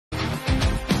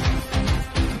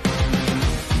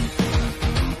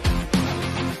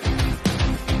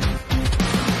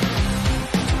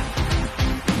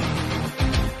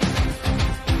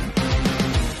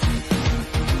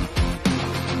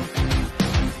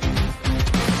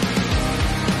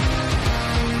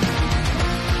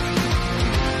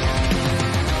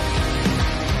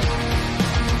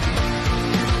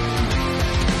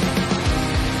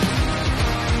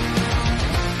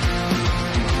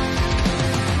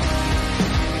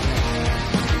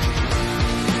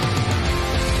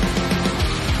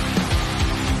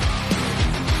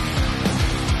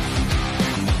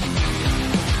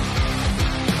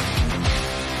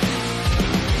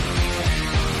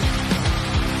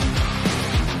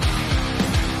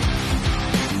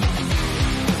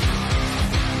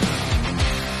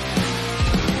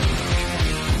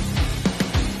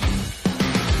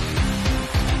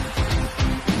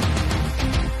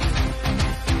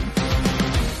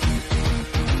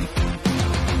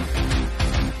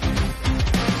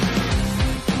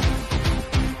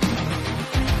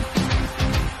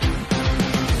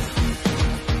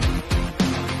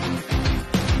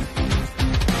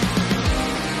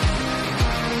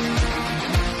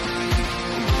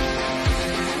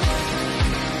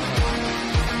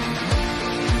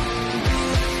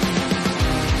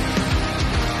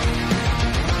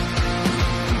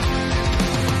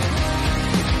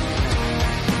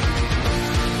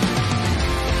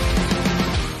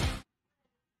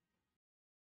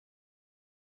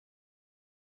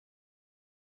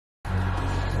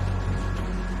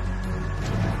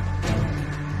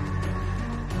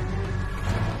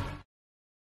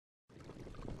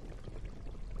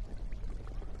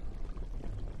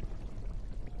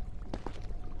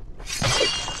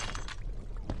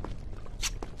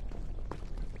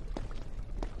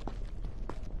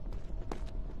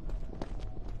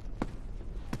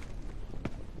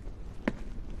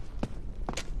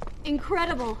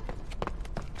Incredible.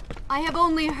 I have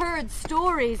only heard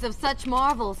stories of such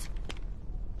marvels.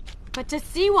 But to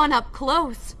see one up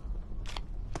close...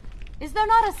 Is there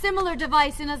not a similar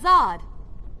device in Azad?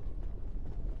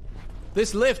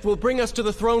 This lift will bring us to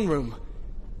the throne room.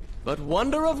 But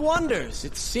wonder of wonders,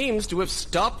 it seems to have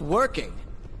stopped working.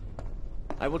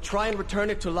 I will try and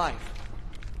return it to life.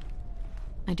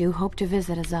 I do hope to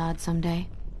visit Azad someday.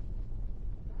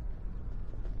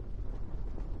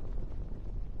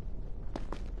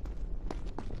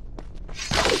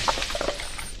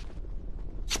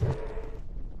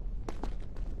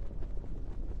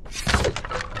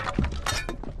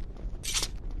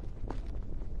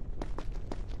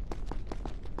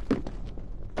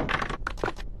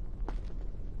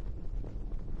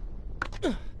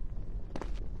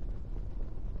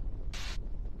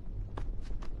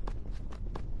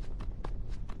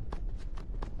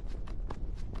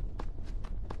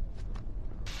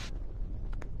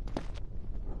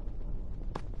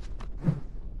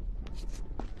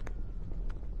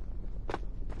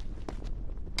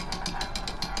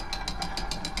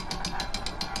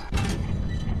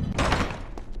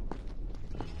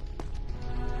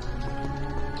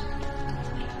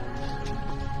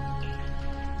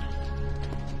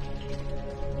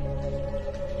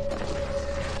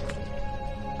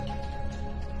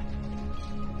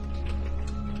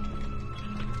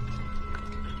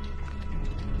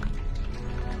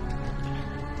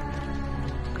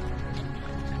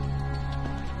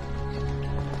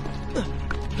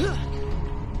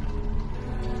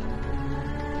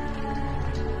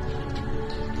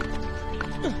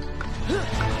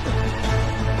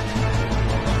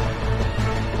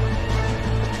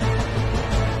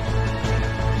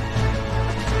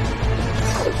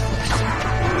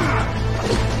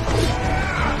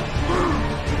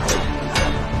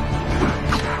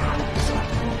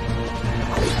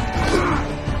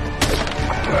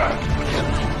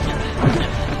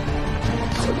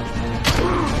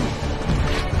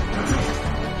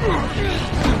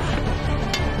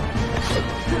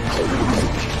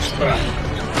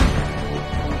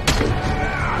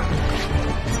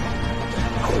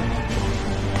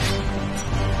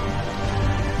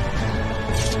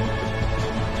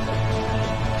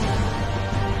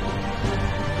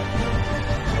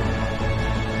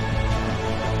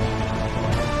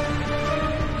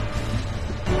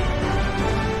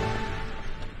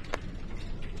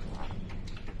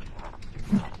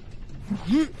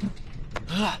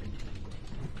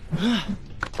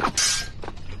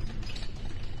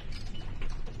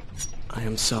 I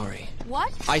am sorry.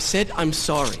 What? I said I'm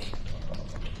sorry.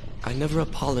 I never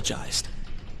apologized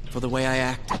for the way I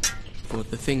acted, for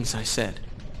the things I said,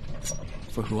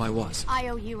 for who I was. I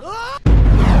owe you.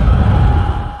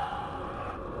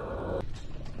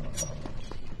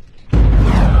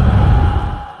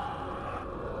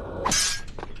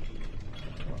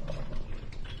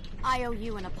 I owe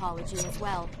you an apology as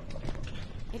well.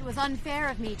 It was unfair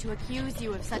of me to accuse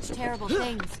you of such terrible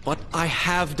things. But I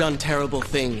have done terrible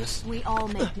things. We all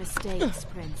make mistakes,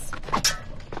 Prince.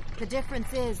 The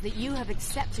difference is that you have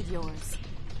accepted yours.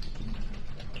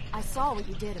 I saw what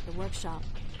you did at the workshop.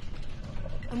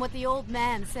 And what the old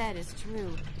man said is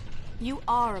true. You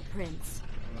are a prince.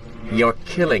 You're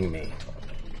killing me.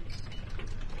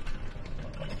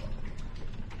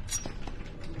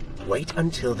 Wait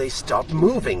until they stop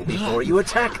moving before you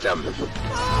attack them.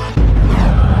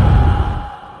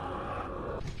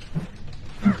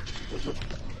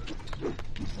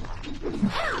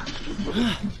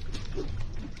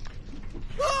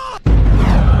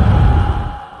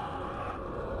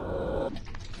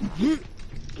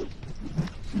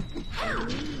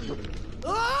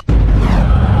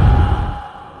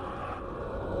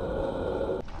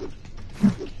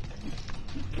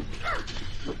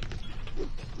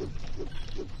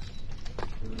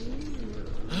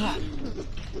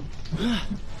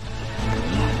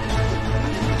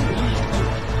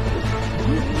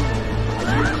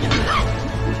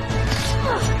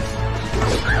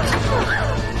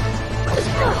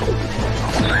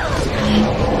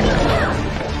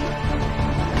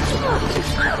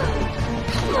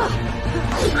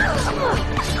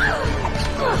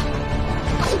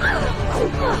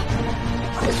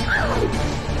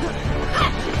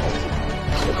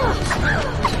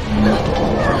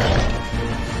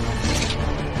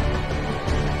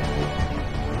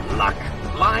 Luck.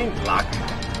 Blind luck.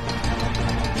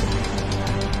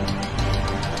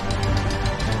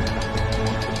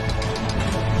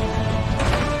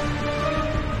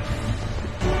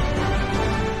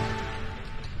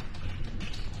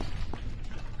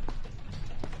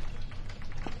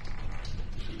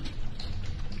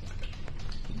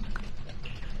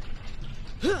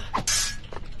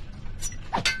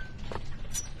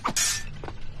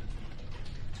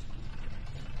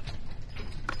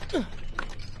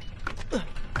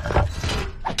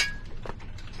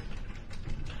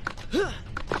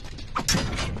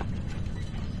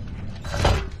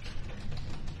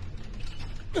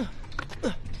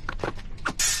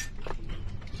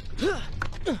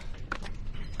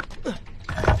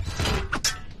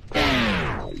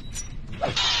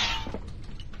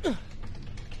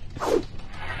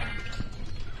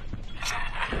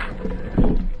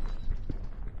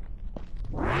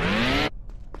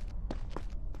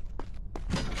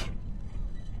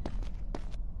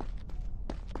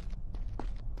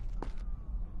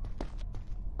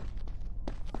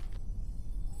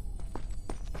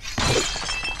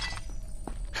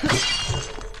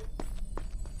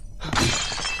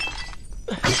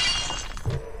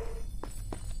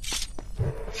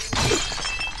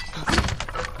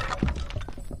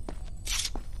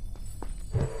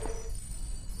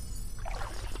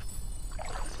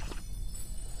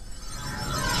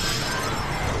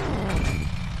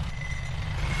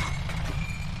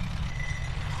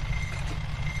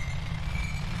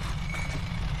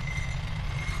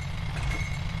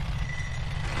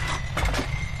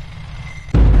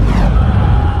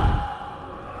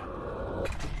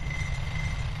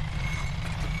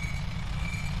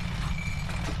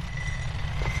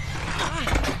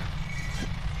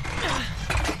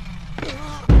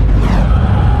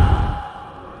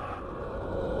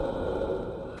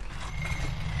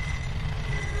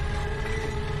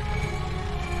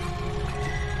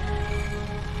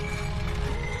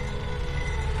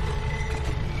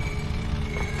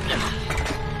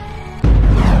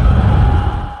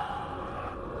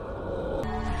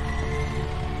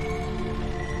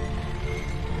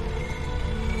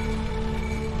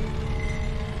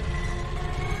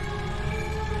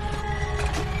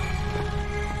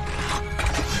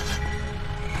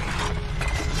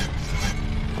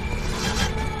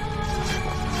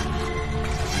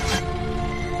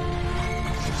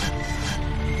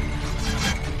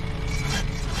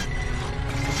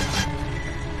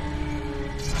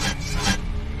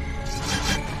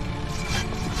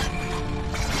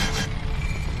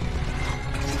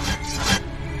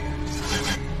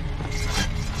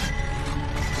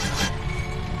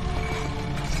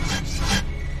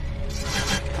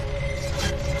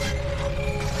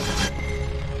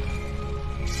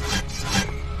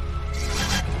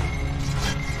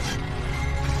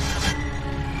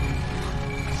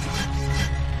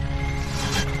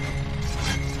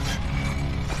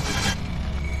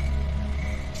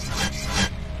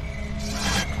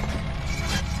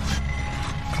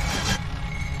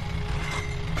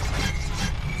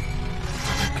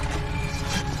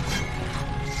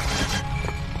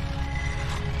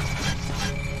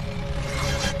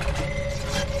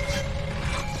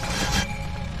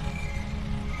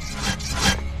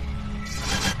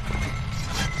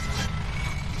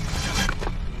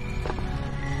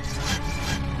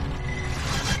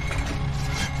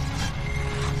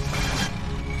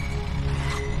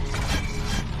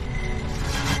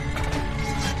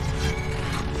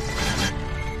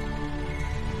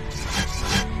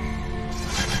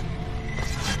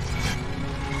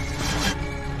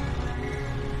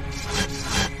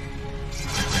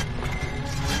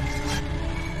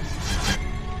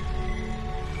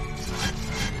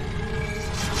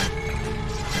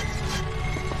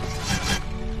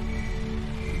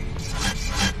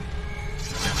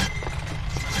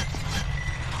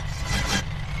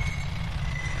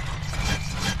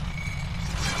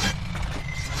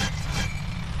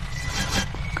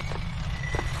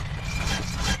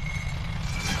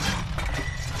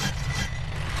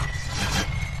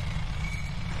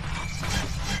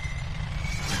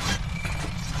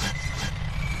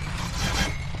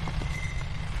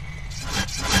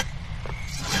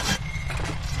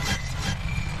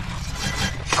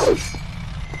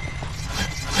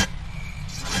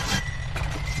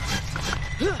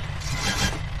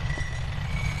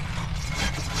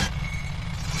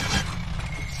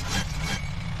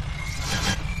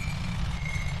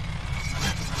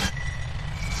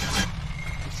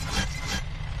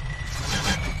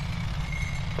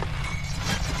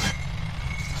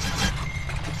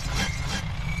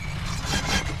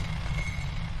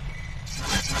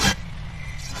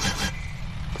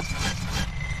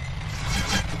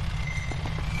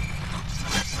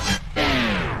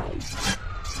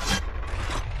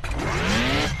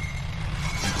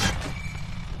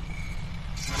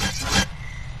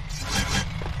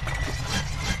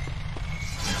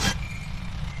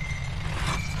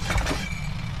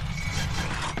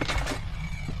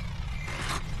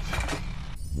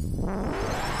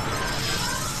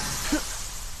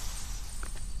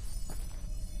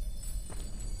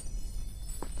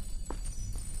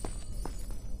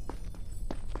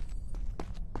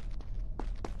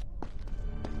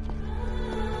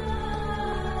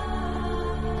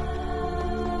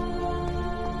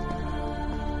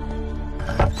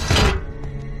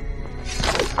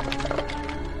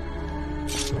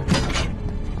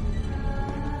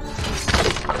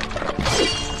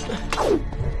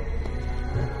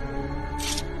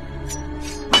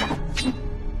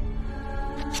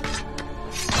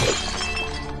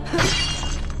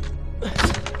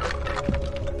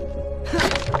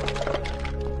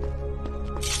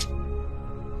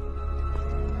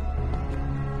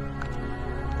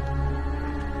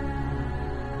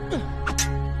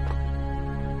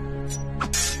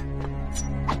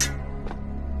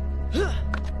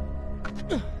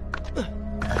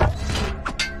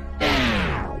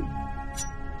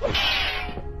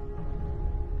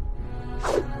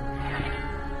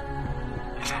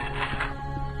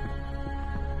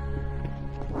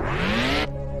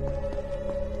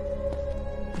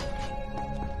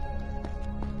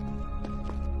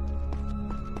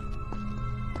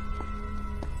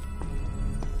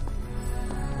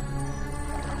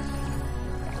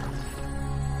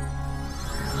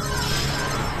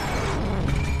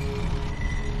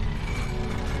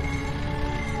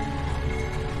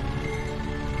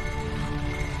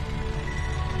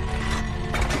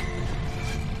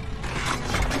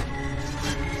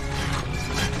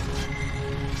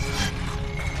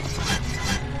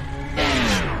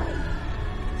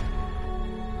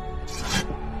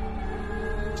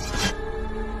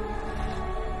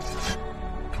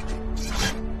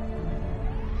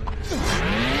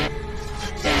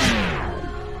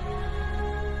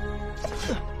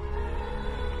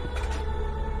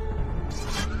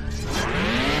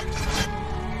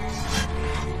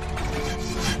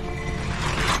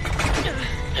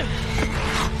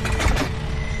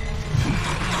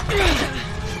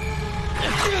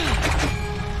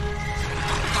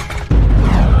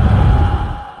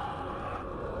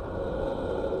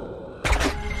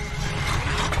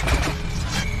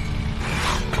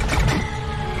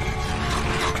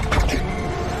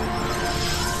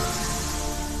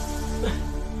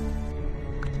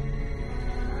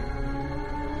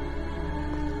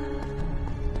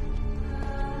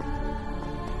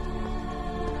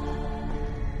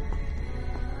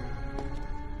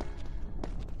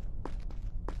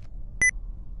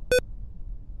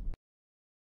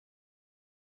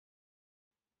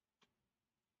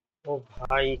 ओ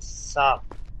भाई साहब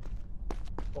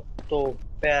तो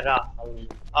para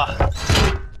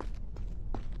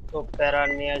तो para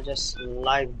near just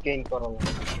life gain करो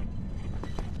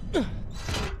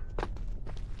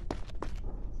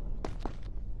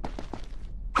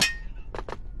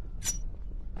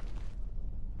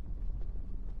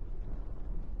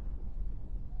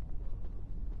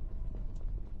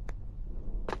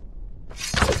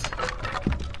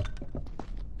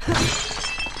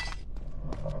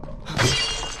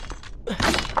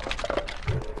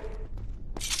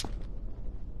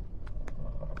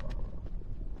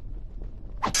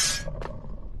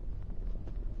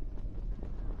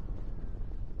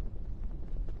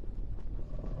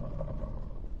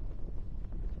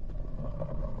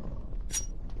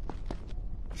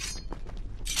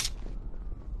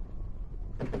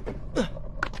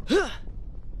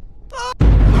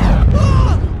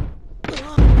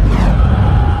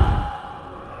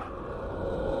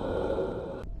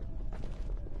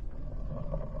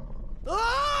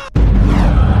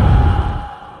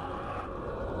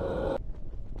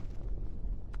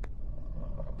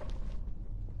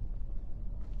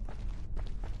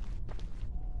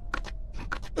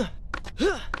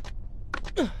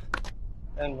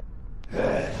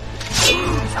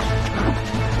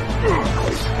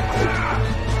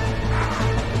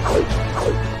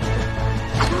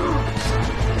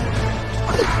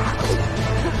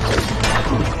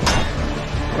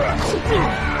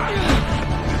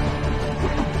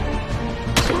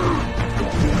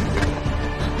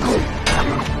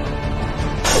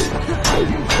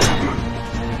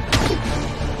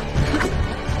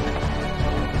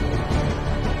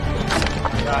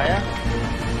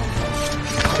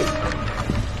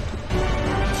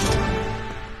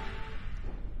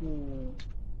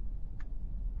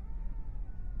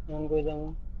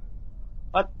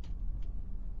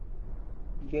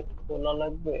gate खोला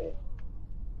लगबे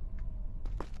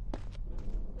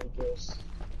I guess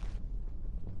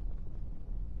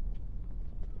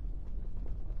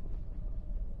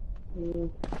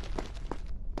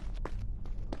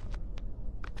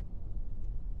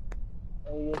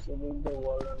I need the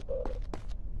wall and power.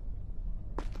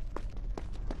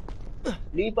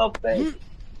 Leap of faith.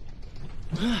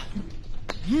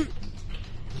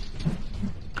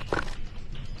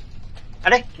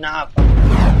 अरे ना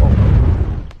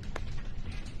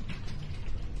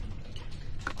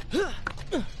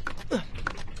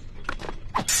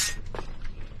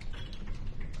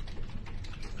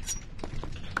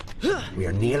We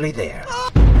are nearly there.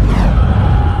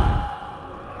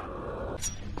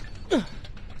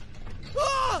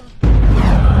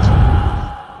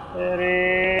 अरे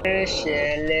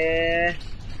शेले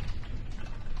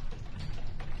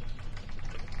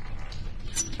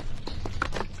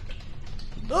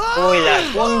কইলা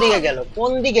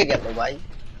কোন দিকে গেল ভাই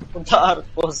তার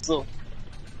কসম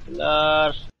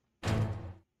লার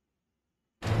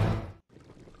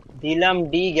দিলাম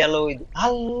ডি গেল ওই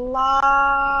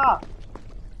আল্লাহ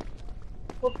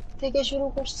কোত্থেকে শুরু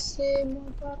করছে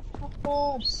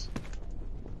মাদারফাকারস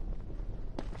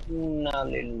ইন্না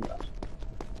লিল্লাহ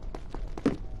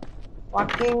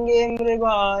ফাকিং গেম রে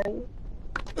ভাই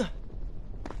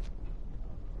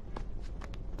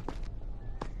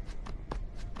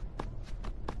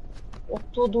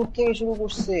কত দূর থেকে শুরু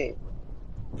করছে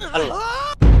আল্লাহ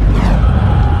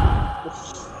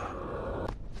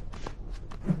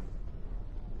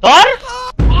ধর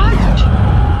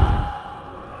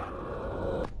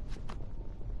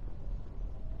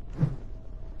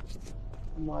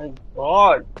মাই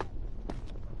গড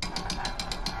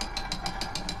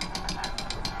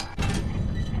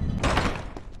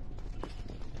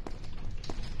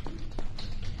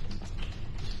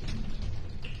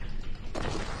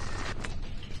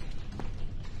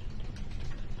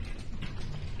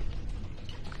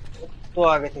তো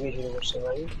আগে থেকে শুরু করছে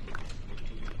ভাই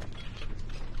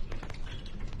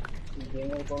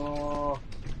গেমের কোনো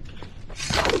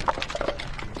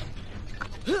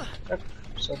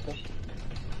সাথে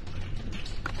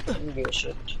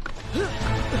গেশট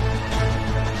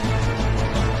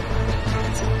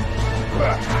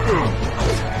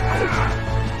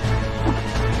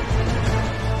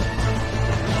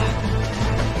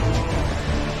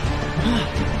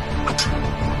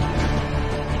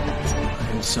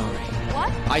I'm sorry.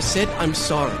 What? I said I'm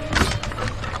sorry.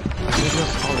 I never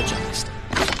apologized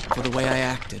for the way I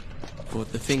acted, for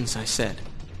the things I said,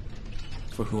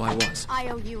 for who I was. I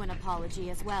owe you an apology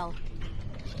as well.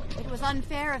 It was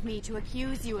unfair of me to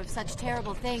accuse you of such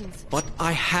terrible things. But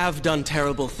I have done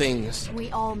terrible things. We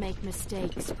all make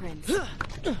mistakes, Prince.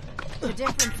 The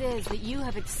difference is that you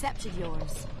have accepted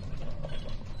yours.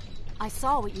 I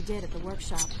saw what you did at the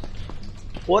workshop.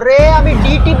 ওরে আমি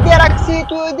D টিপ দিয়ে রাখছি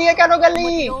তুই ওই দিয়ে কেন গেলি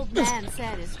What the old man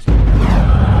said is true.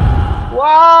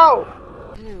 Wow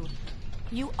Blue,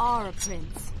 you are a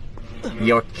prince.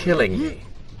 You're killing me.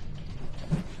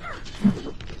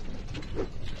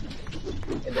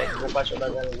 দেখ বোকা চোদা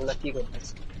গানগুলা কি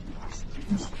করতেছে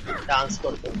ডান্স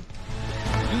করতে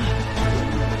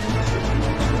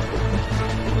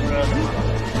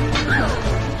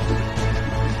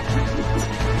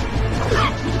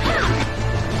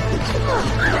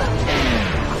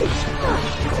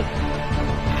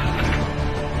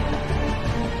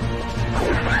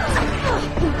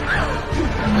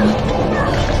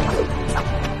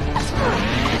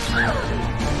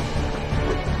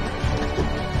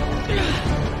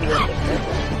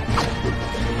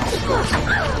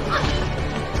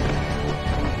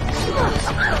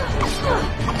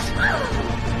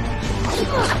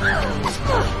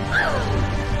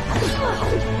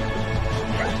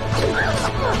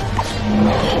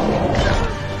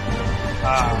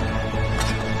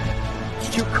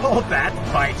You call that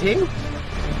fighting?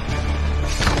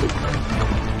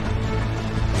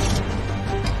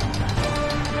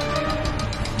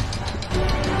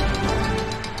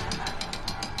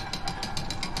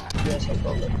 Yes, I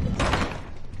call it.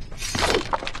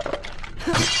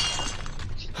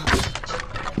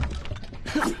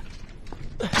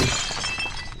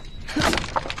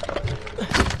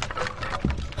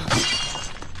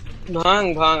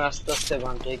 ভাঙ আস্তে আস্তে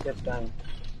ভাঙ take your time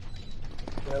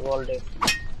we have all day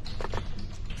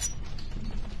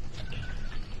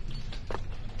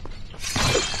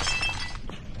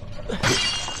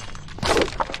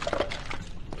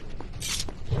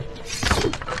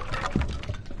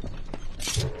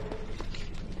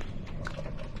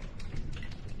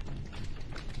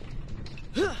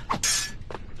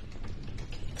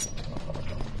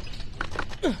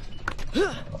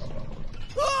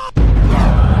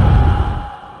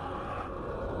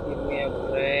give me a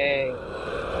break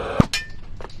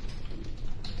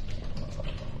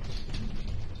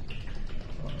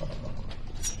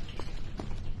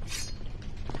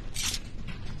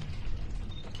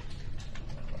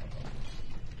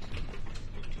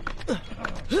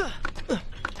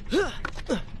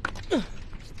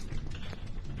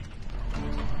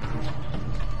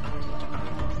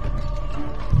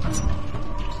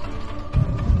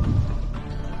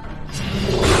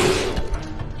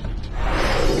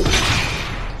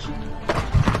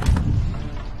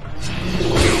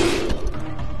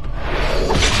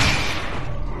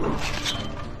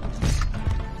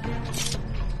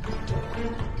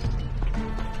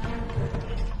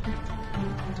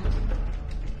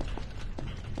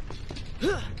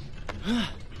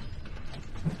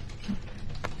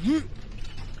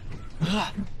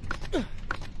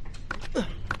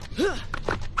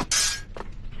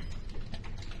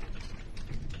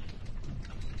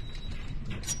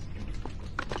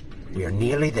We're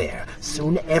nearly there.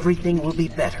 Soon everything will be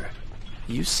better.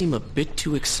 You seem a bit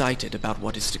too excited about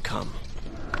what is to come.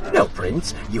 No,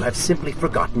 Prince. You have simply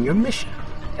forgotten your mission.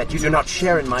 That you do not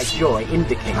share in my joy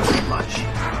indicates as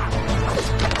much.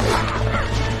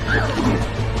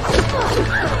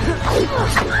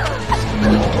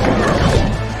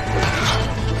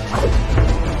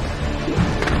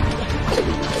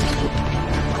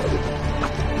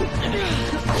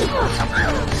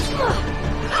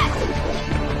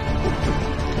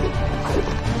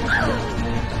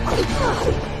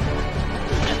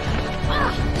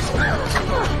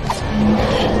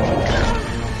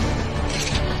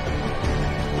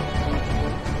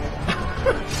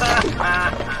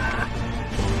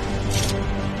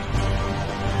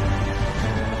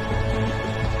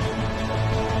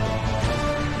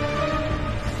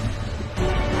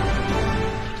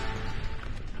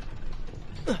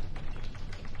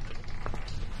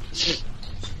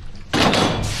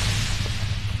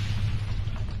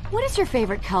 What is your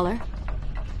favorite color?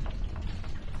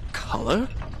 Color?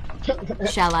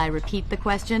 Shall I repeat the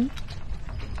question?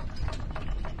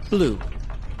 Blue.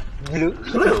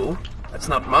 Blue? That's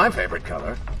not my favorite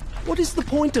color. What is the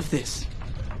point of this?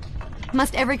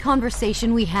 Must every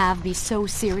conversation we have be so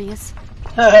serious?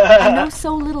 I know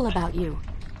so little about you.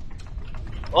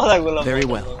 Very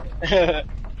well.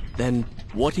 Then,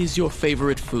 what is your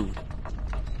favorite food?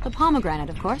 The pomegranate,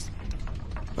 of course.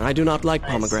 I do not like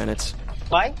pomegranates.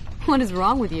 Why? What is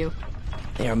wrong with you?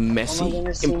 They are messy,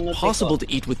 Pomegranates seem not impossible pickle.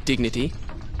 to eat with dignity.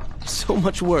 So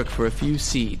much work for a few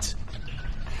seeds.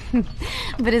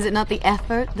 But is it not the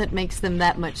effort that makes them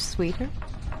that much sweeter?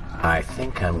 I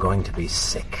think I'm going to be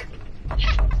sick.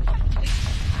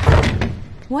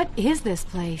 What is this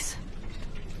place?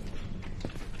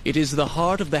 It is the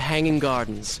heart of the Hanging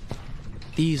Gardens.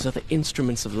 These are the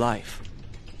instruments of life.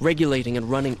 regulating and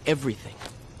running everything.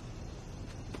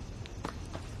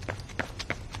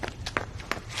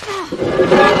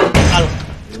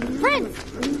 Prince!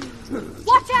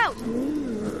 Watch out!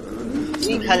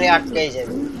 তুই খালি আটকাই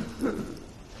যাবি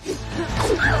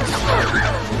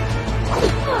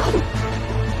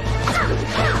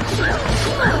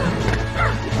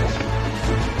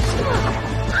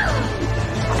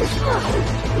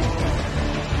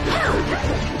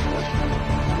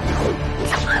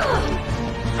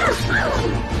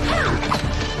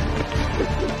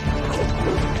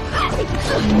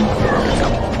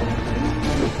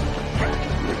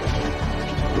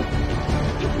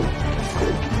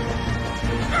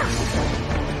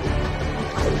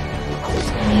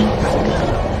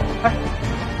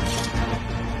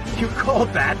You call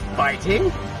that fighting?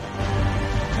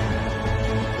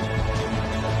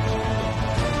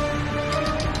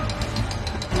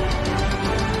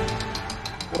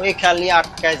 ওই খালি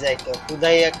আটকায় যায় কেউ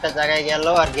খুদাই একটা জায়গায় গেল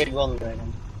আর গেট বন্ধ হয়ে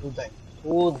গেল খুদাই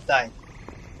খুদাই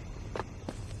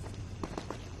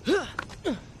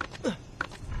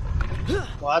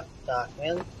What the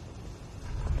hell?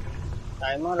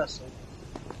 Timer আছে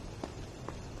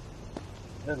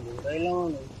এটা ঘুরাইলাম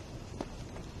আমি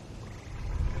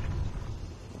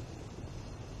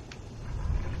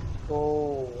ও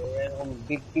এরকম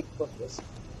বিগ বিগ করতেছে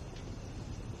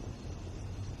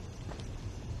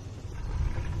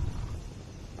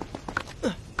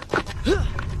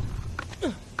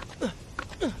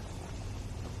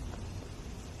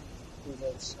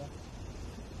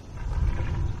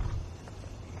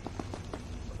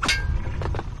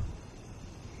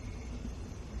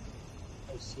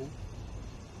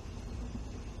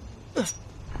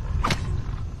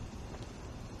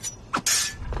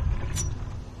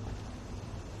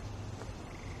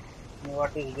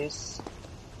What is this?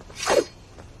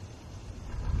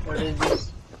 What is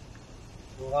this?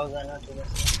 Wow, जाना चाहिए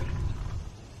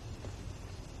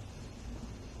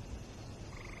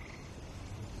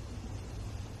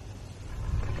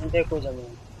देखो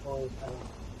जमीन ओ इतना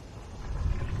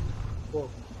ओ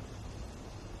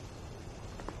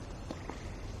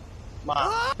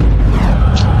माँ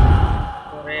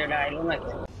तो रेड आइलो ना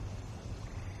क्या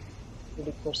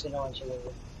पूरी कोर्स ना वांचे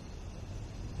लोगे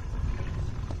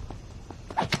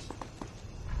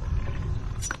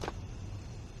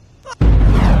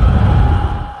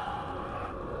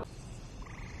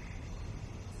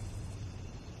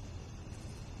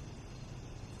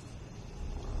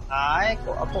Ay,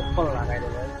 kok aku pun lah kayak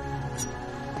gitu.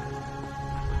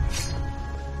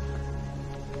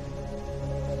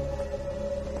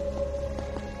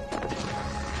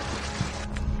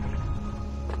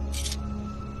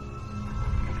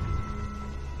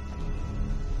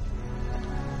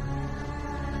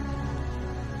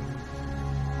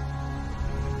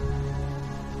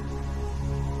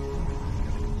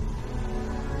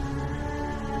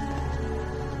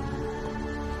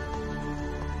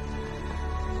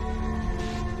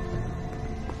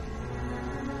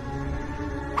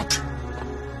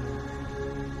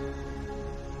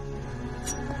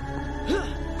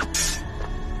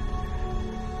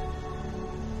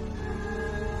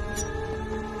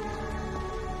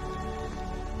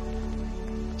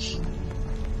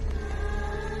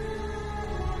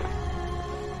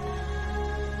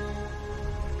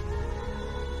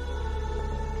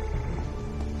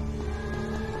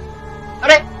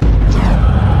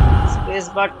 Space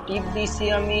bar tip দিছি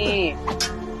আমি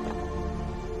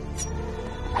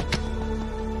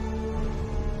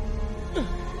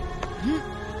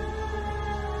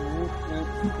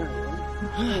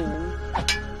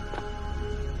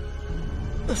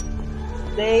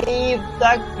Save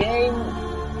the game.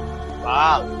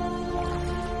 Wow.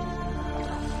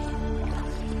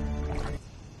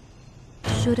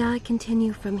 Should I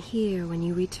continue from here when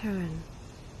you return?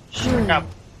 Shut up.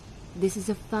 This is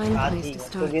a fine place to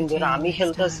start. আমি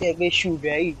খেলতেছি আগে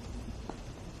শুডাই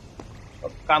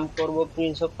কাম করব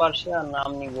Prince of Persia নাম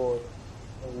নিব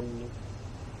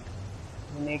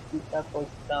মানে কিটা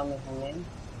করতাম এখানে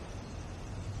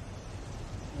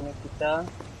মানে কিটা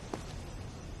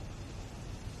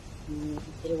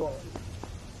ভিতরে বল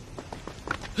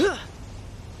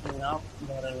না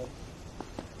ধরে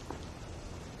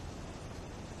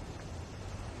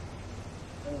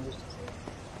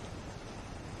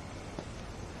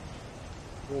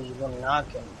জীবন না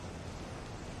কেন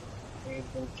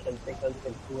একদম খেলতে খেলতে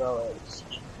পুরা হয়ে গেছে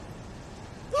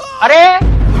আরে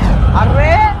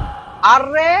আরে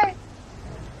আরে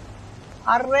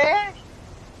আরে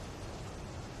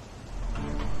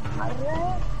আরে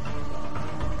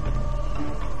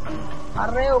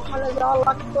আরে ওখানে যাওয়া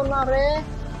লাগতো না রে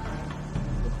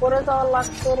উপরে যাওয়া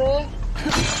লাগতো রে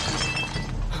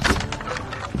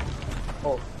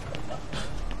ও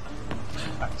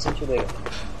কাটসিন শুরু হয়ে গেল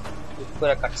ঠিক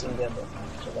করে কাটসিন দিয়ে দাও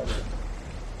চলে যাবে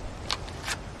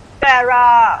প্যারা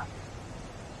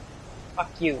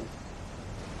fuck you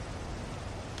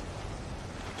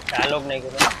ডায়লগ নেই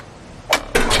কোনো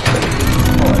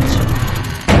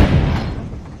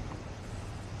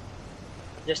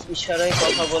জাস্ট ইশারায়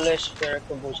কথা বলে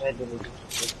সেটাকে বোঝাই দেব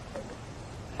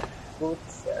গুড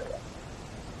প্যারা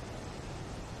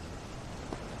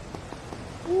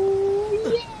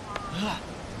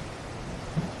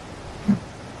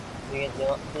ये जो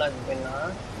लगবে না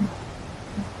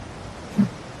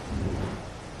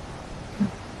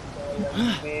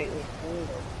लगবে একটু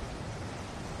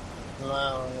না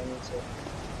নিচে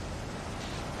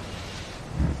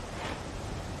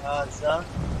আচ্ছা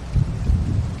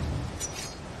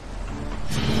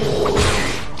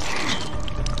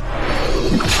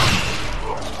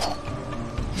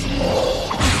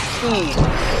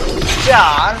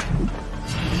चार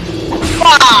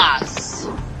पाँच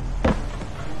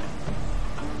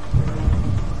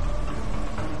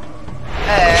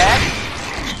एक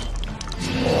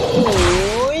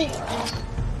दुई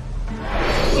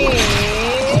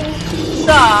तीन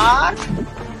चार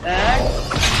and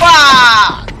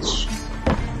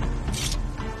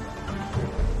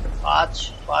पाँच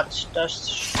पाँचटा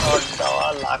शॉट দেওয়া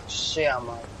লাগছে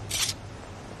আমার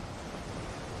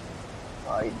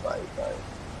বাই বাই বাই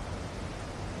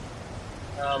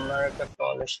আমার একটা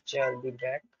কল এসছে I'll be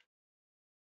back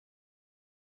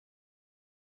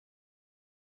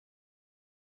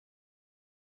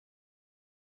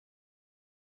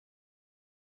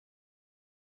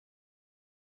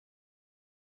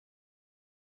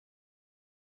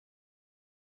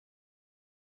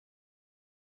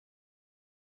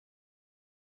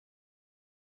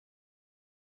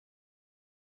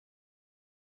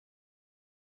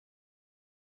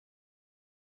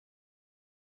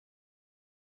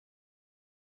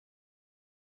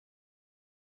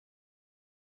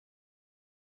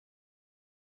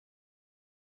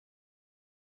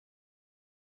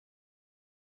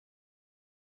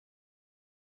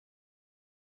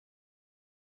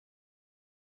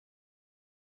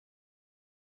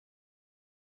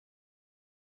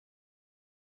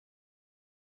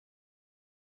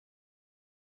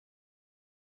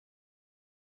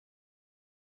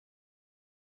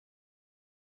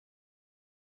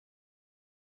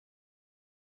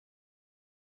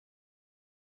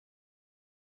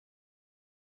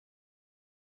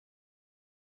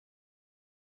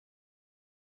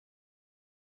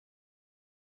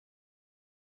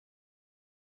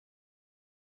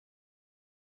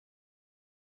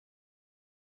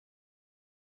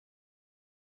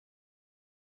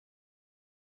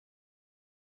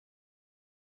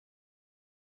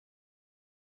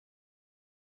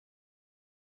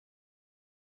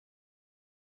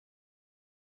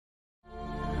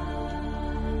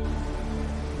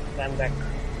I'm back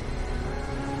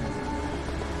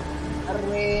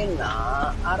arena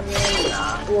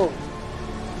oh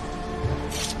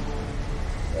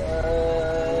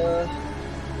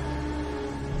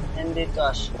এন্ডি তো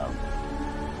আসলাম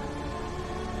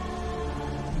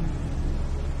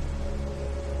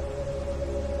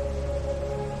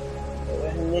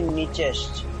এখানে নিচে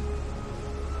আসছে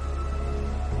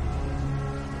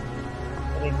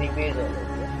এই দিকে যাবে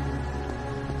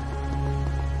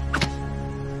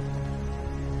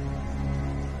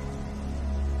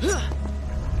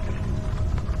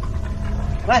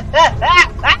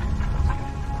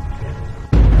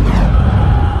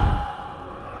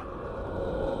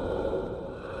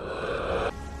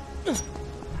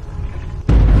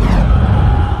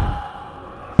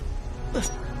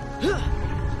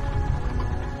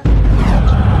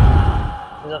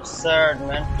It's absurd,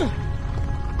 man.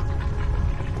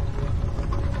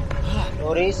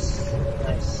 Doris,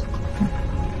 nice.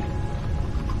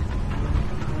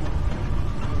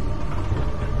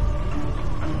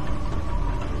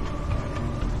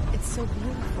 It's so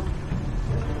beautiful.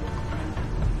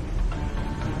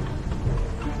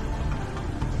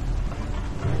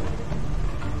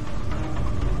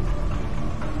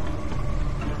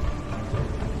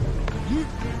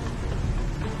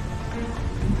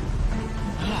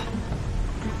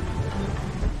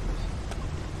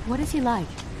 What is he like?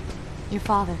 Your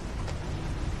father?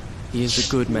 He is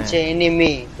a good man.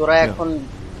 No.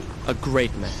 A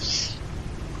great man.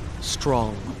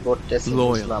 Strong,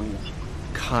 loyal,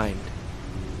 kind,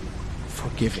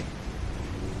 forgiving.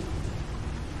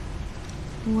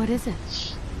 What is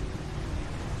it?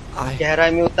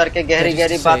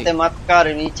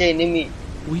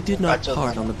 We did not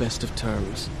part on the best of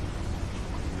terms.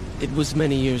 It was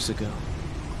many years ago.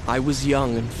 I was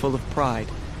young and full of pride.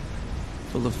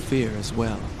 full of fear as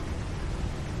well.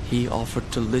 He offered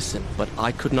to listen, but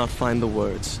I could not find the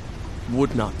words,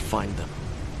 would not find them.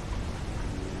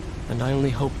 And I only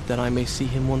hope that I may see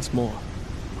him once more,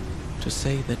 to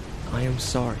say that I am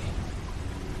sorry.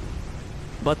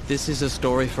 But this is a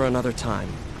story for another time.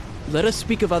 Let us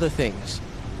speak of other things.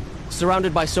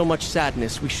 Surrounded by so much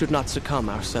sadness, we should not succumb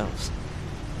ourselves.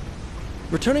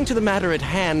 Returning to the matter at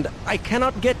hand, I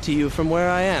cannot get to you from where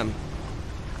I am.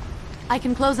 I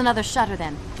can close another shutter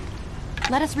then.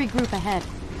 Let us regroup ahead.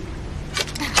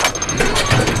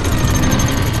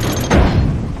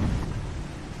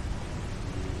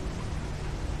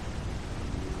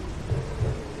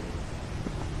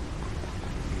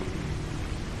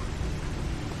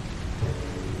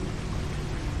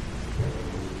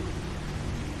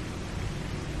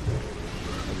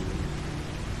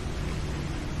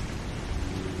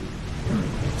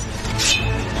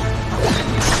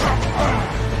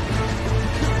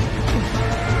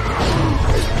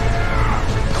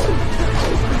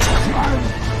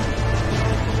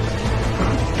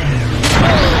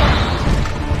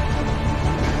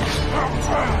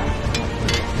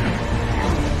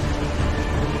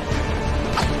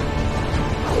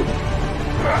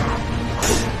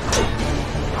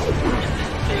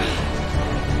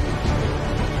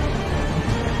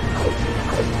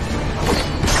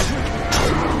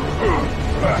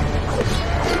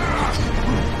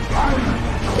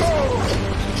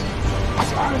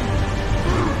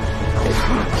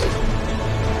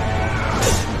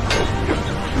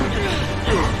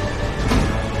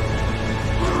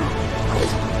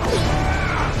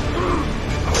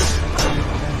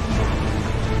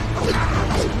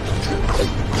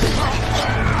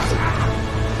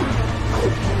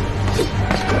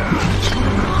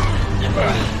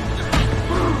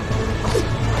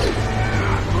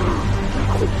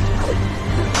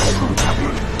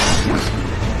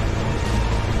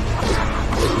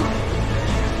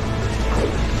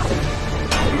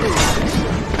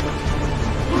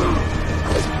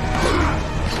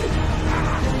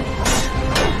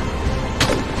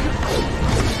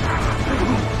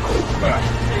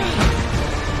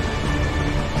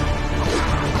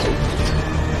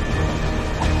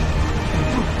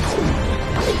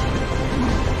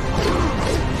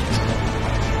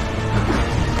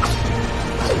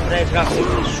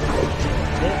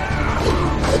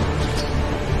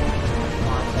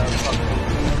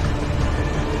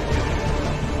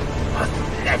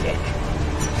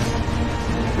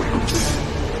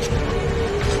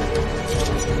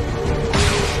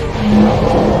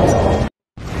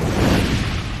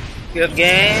 Your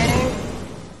game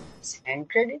is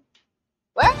ended?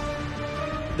 What?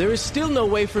 There is still no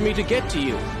way for me to get to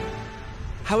you.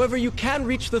 However, you can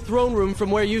reach the throne room from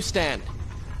where you stand.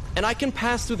 And I can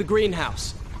pass through the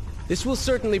greenhouse. This will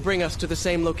certainly bring us to the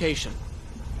same location.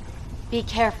 Be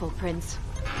careful, Prince.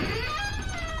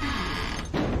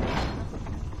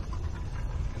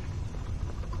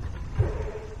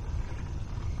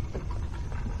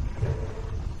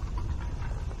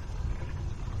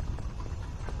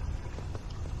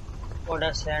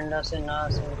 Oda send us in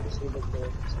us and see the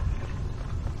place.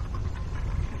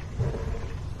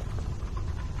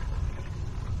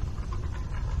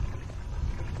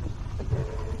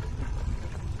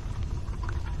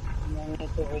 मैंने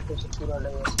तो वही कुछ पूरा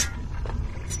लगा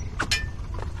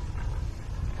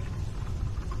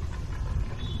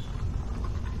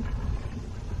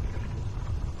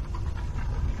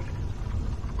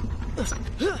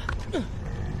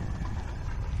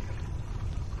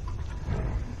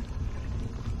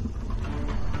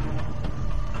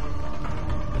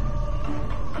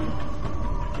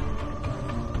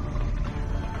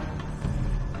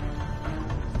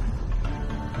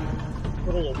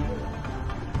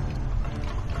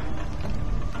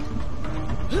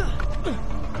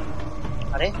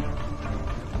अरे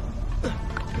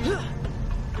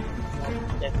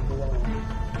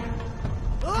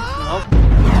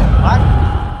What?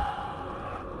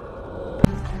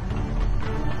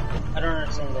 I don't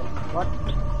understand that. What?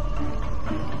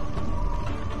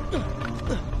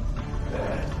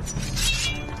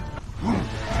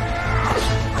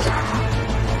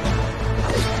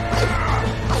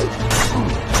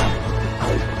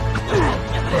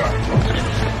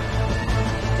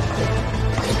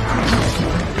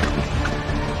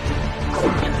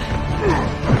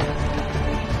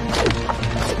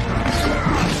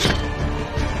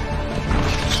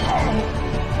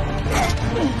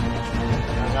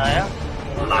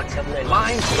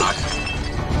 Lines locked.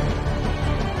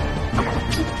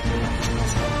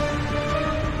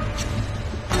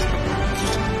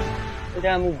 এটা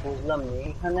আমি বুঝলাম না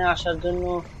এখানে আসার জন্য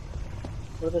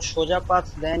ওটা সোজা পাথ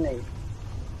দেয় নাই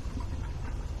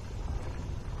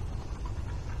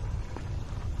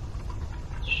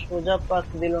সোজা পাত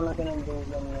দিল না কেন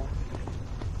বুঝলাম না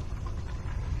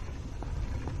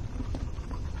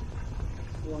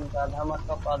কোন গাধা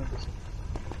মার্কা পাত দিছে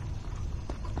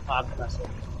পাত না সে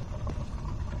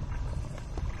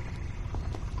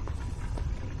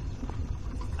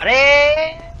আরে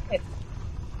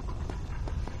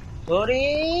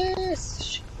Doris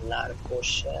largo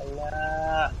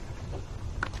shella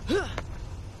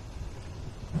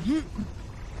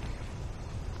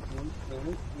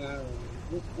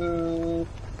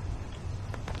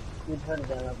इधर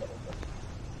जाना पड़ेगा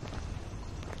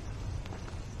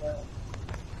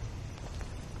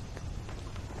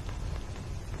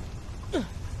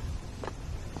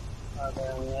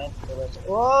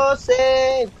Oh,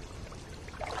 save!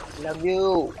 Love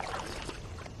you.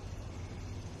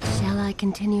 Shall I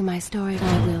continue my story?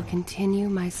 I will continue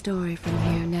my story from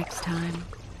here next time.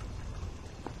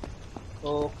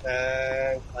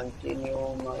 Okay,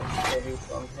 continue my story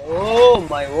from here. Oh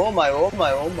my, oh my, oh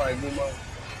my, oh my, come on.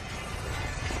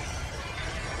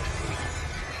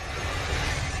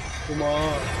 Come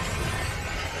on.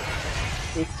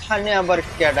 এখানে আবার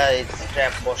কেডা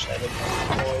strap বসায় রেখে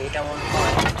ও এটা মনে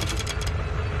হয়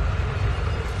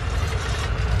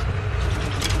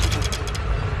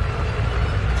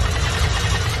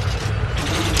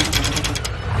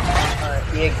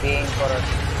ये game करा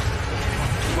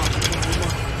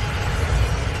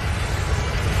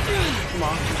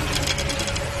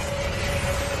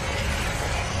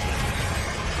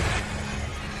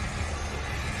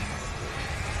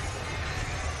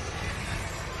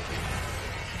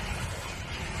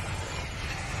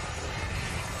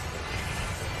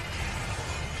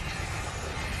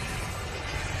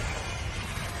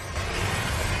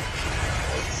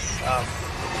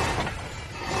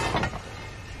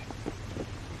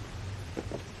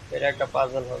फिर एक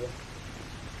पाजल हो गया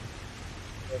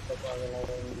एक पाजल हो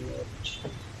गया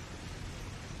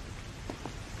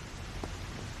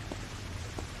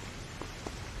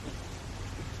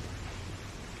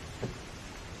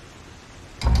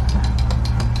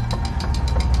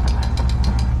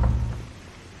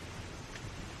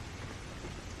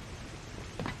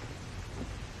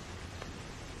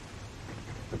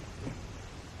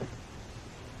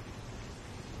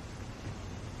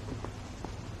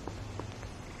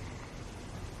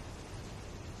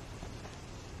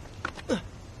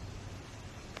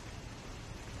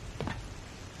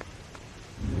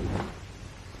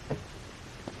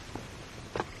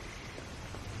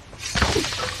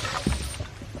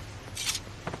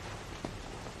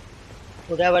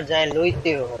ওটা আবার যায়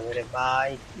লইতে হবে রে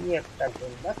ভাই কি একটা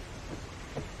গন্ডা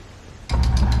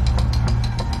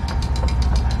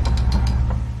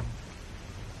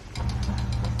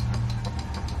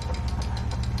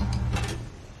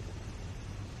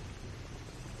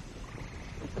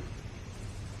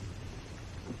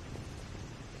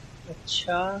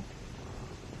আচ্ছা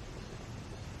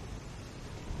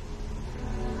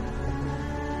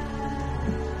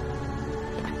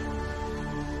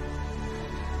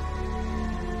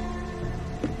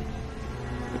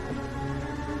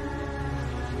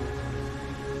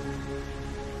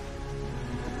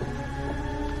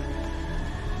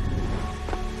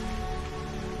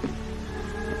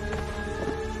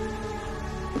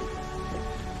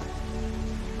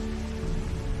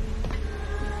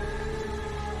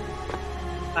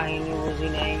কাহিনী বুঝি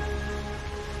নাই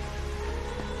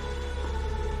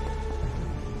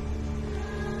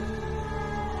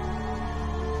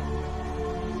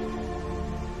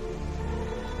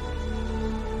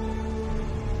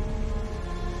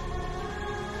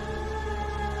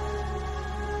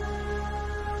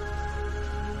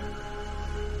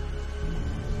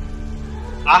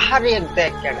आहार एक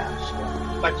देख क्या डांस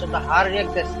बच्चों तो हर एक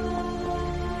देख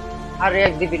हर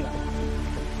एक दी बिना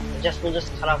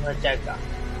जस्ट खराब हो जाएगा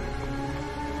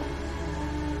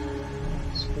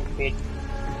stupid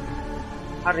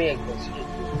हर एक देख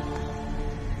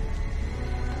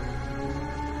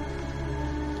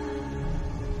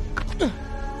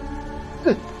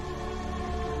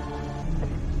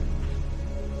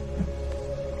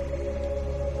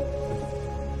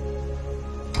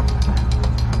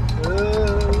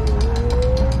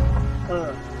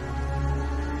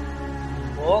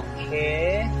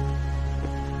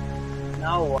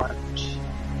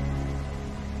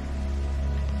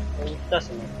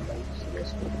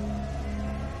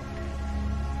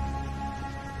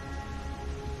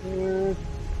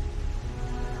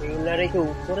এগুলারে কি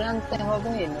উপরে আনতে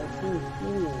হবে নাকি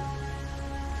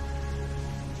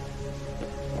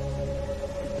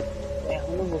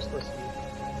এখনো বুঝতেছি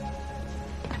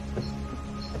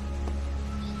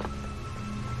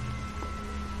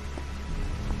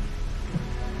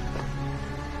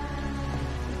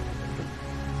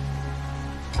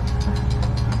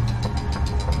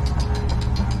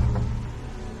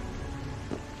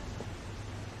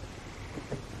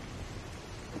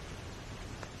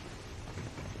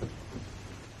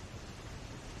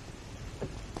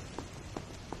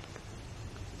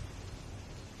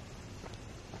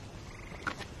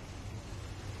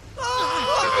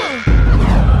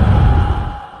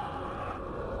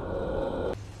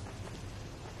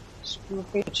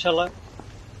Piccolo.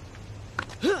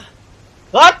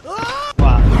 What? Wow.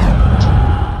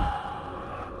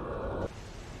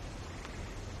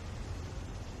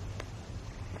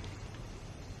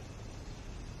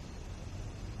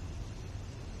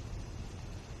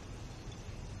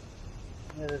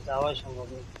 যাওয়া সম্ভব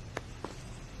নেই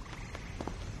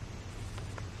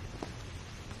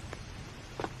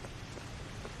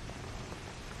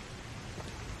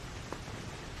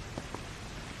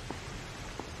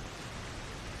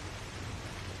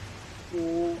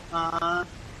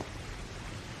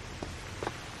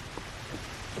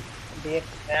দেখ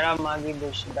এরা মাগি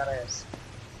বসে দাঁড়ায় আছে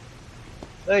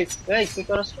এই এই কি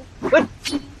করছ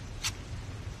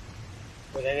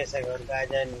বলে গেছে ঘর গায়ে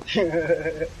যায়নি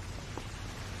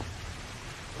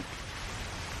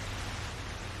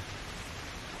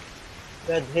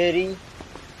गधेरी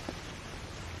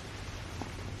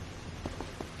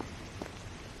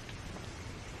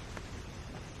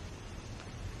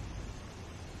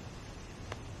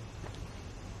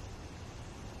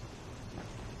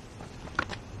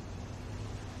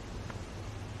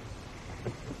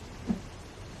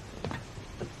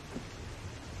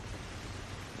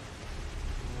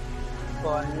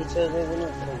नीचे से भी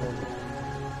नहीं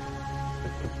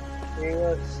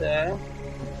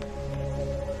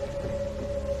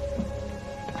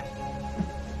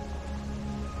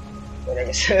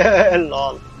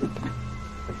लॉल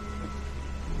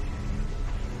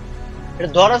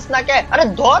धरस ना क्या अरे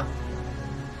धर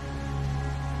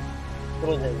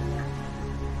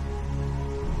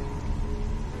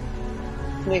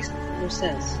makes no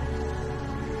sense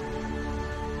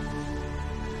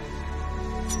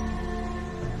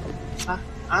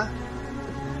ah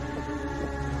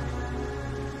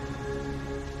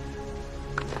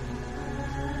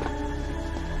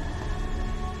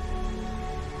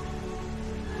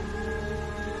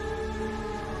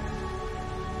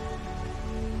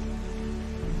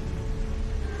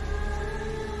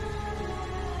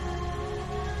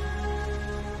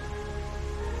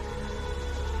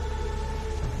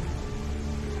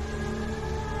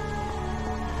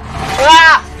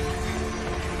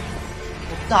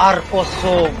Tar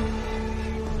kosong.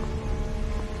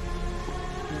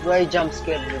 Why jump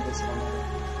scared with this one?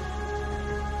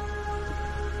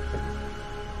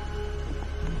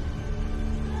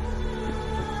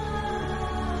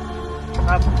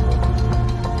 Up.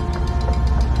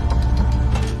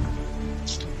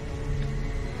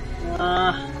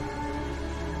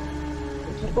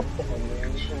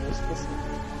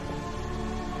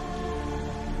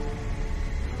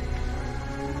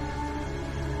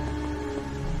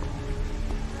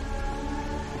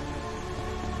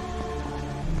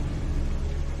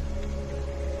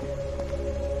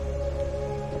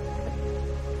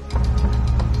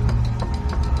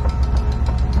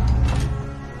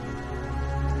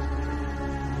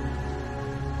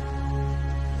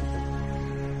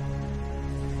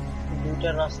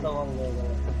 রাস্তা বন্ধ হয়ে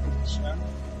গেল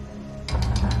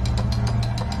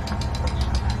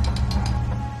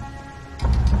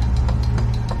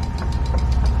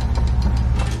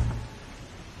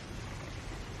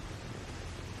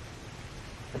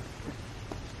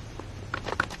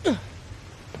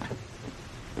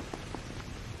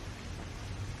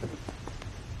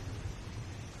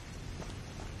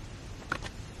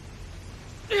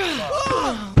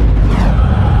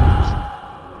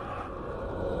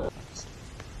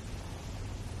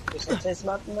Sense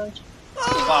about much?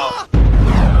 Wow.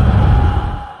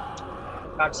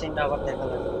 Cutscene টা আবার দেখা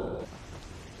লাগলো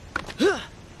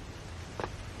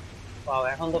Wow,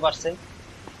 এখন তো পারছে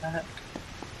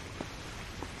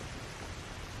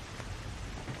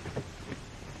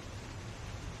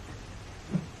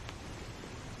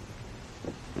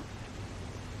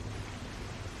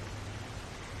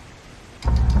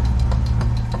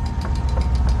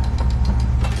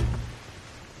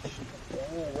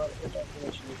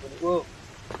Whoa.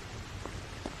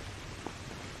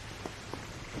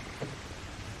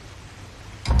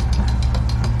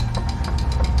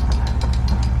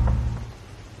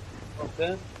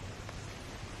 Okay.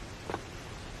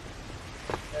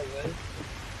 Very well.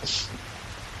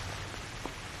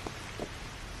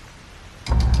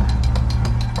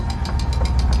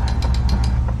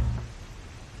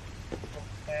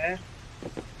 Okay.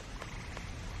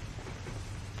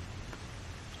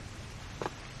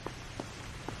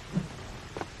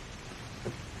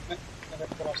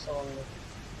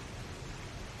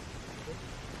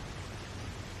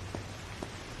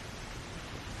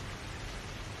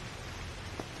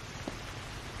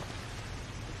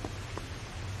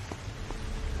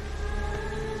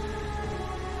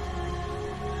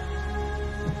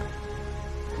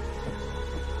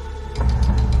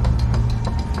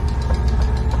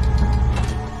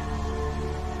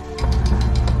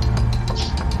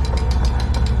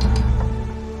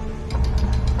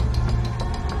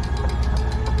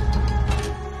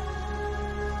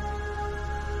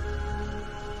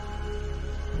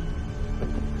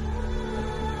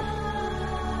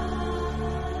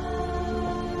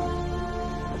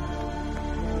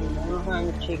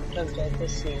 আমি ঠিকঠাক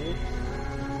যাইতেছি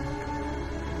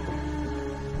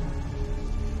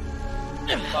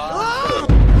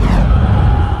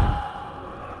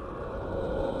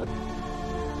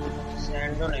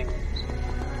স্যান্ডও নেই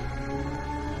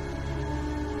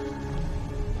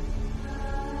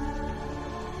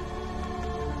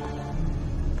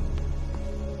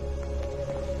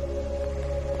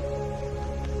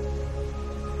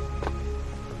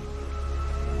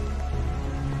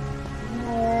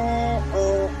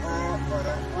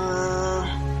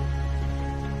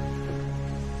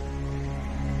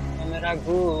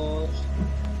Ragus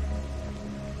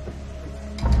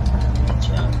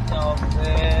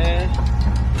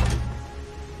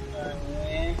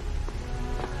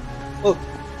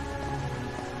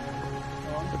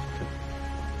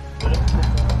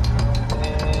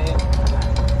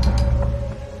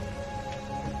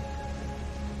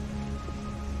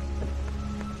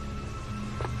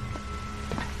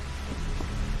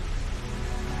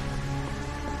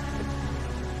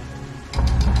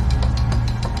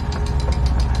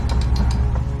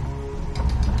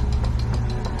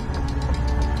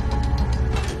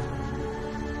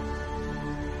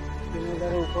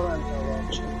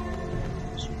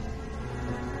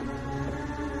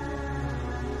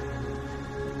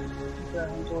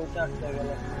cabe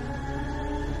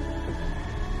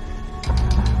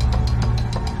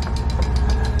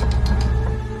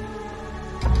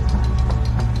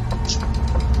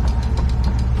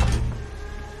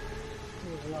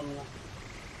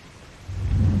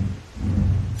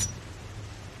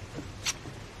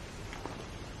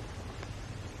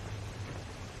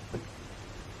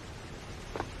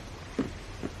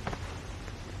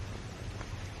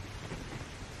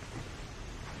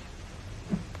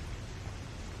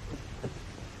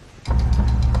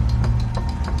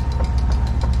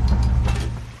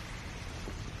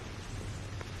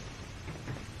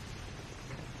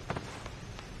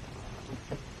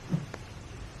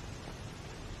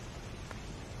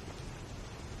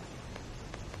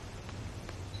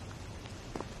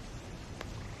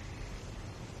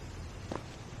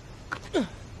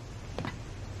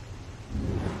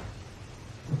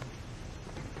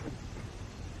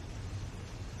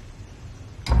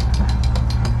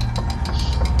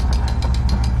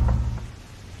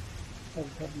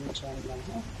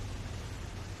ini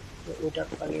ওটা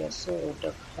খালি আছে ওটা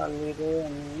খালি রে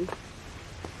আমি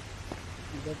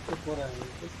দেখতে পড়ে আমি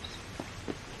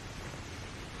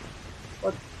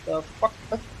what the fuck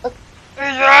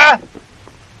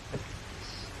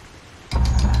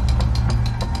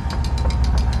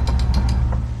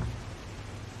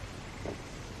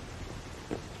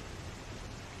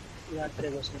রাত্রে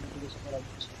বসে কিছু করা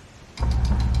হচ্ছে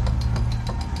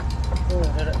ও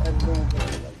এটা একদম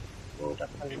ওটা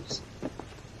খালি আছে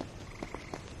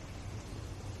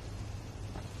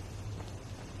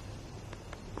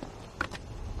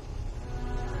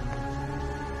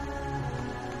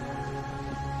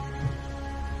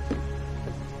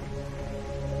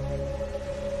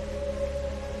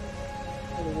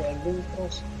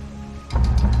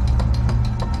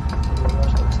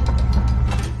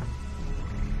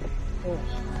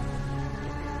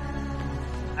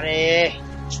अरे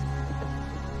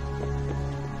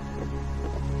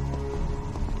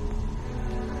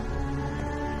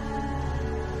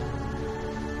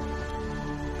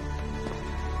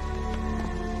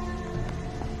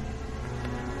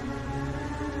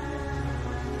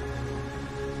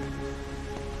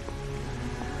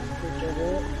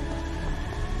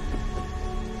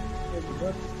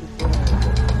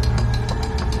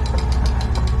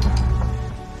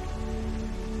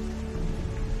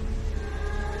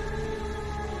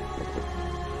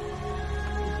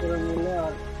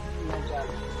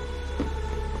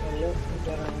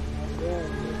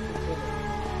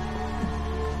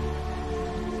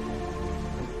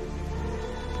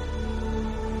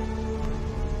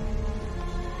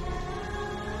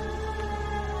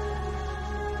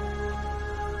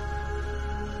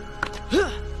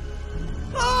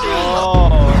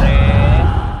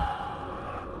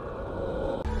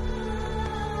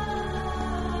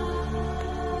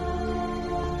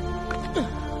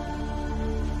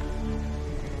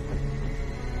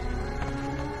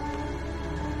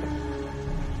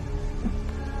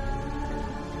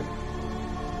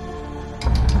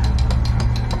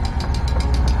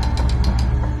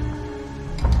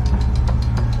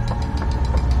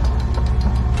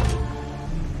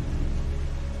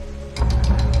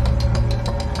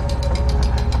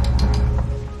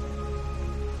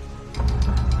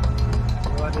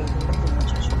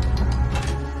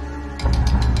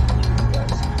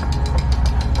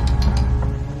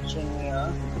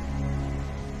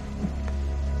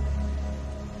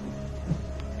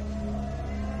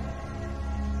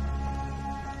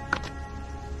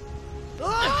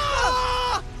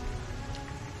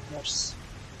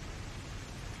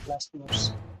last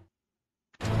moves.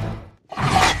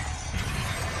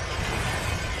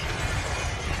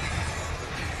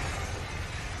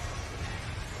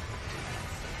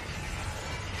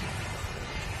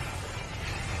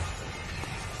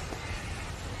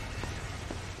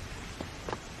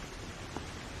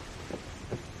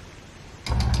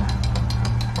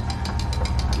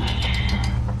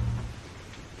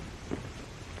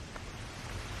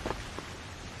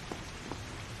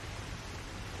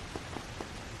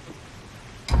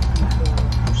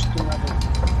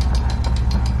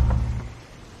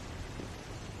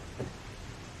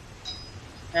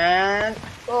 And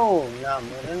oh না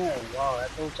মরে নাই ওয়াও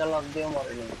এত উঁচা লাফ দিয়ে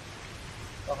মরে নাই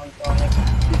তখন তো অনেক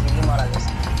ইজিলি মারা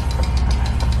গেছে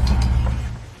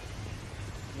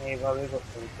এইভাবেই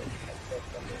করতে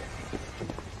হতো না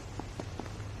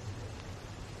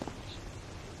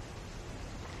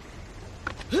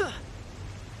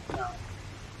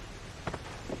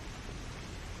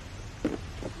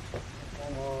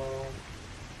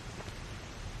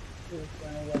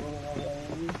এখানে যাবো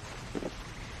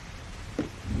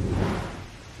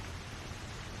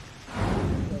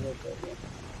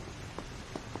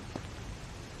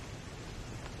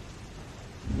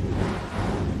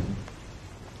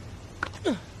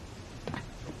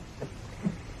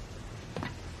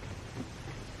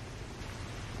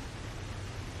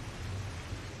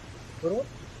Bro.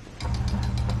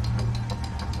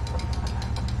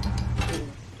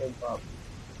 Step up.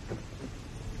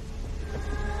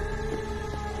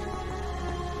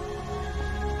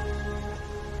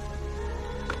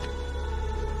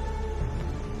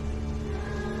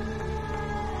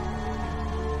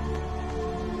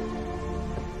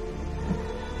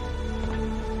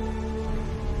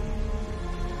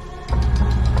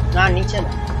 না নিচে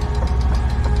না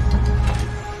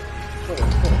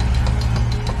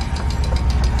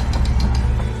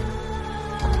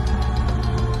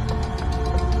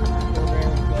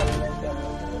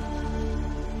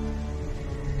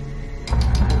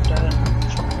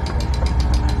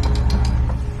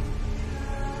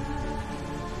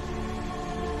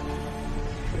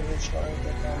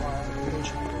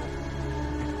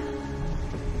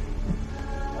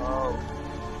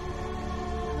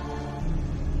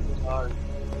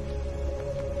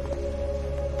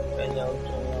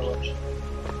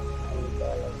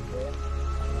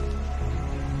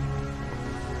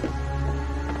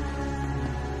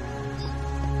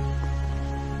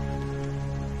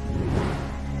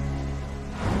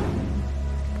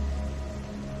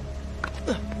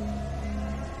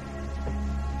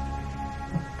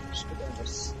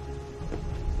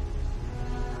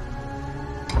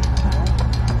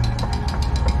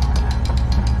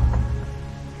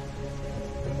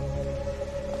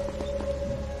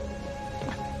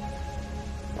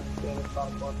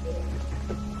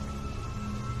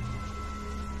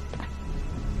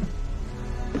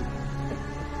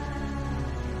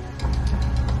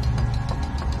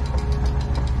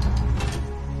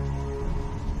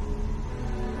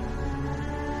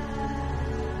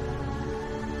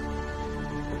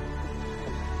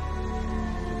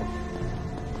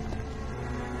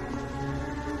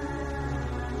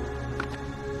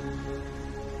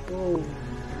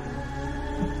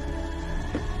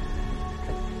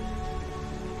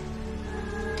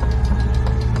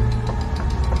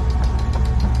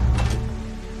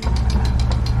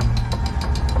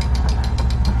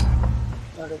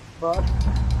But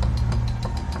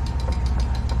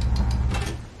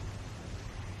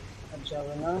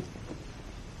যাবে না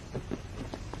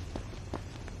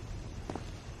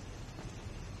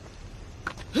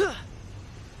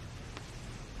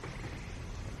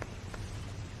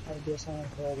আর বেশ আমার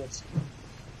হয়ে গেছে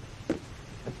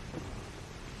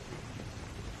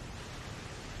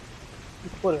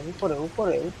উপরে উপরে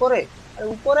উপরে উপরে আরে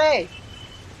উপরে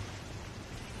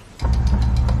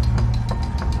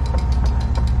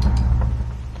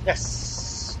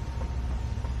Yes.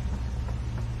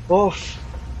 Oof.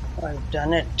 I've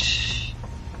done it.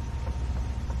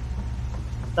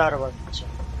 তার বাচ্চা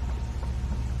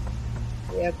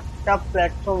একটা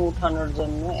প্ল্যাটফর্ম উঠানোর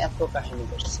জন্য এত কাহিনী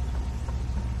করছে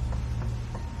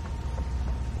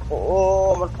ও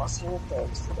আমার পাশে একটা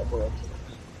অবস্থা বড় আছে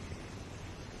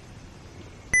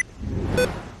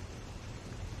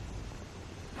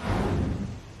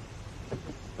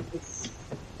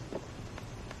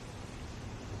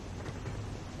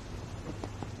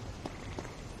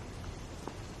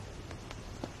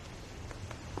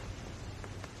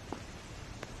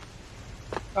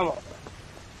Come on.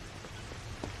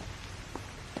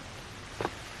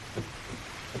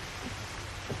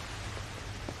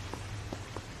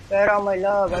 Where are my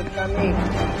love? I'm coming.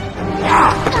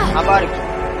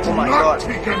 Oh my God.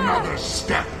 Take another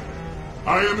step.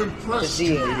 I am impressed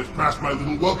you made it past my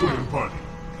little welcoming party.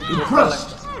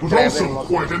 Impressed, but also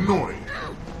quite annoyed.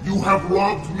 You have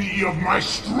robbed me of my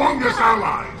strongest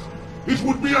allies. It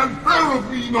would be unfair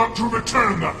of me not to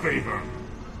return the favor.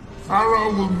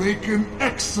 Farah will make an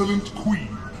excellent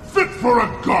queen, fit for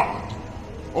a god.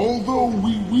 Although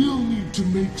we will need to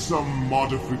make some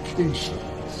modifications.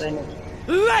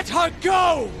 Let her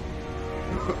go!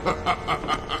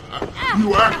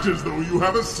 You act as though you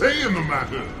have a say in the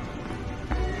matter.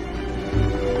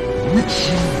 Which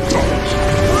you don't.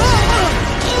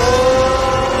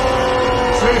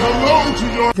 Say hello to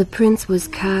your... The prince was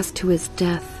cast to his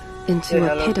death into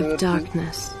a pit of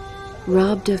darkness,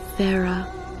 robbed of Farah,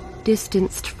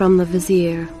 distanced from the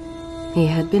vizier. He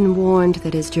had been warned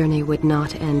that his journey would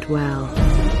not end well.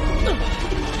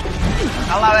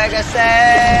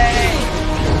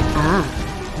 Ah,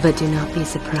 but do not be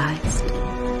surprised.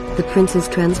 The prince's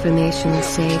transformation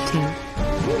saved him.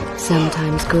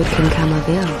 Sometimes good can come of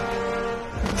ill.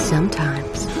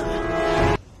 Sometimes.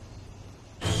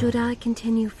 Should I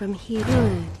continue from here?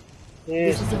 Good.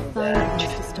 This is a fine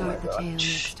place to start the tale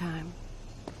next time.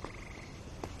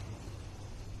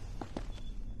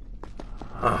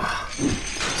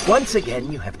 Once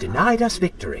again, you have denied us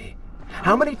victory.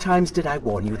 How many times did I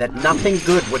warn you that nothing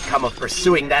good would come of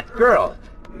pursuing that girl?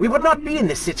 We would not be in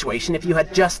this situation if you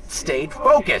had just stayed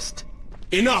focused.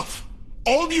 Enough!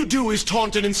 All you do is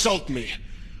taunt and insult me.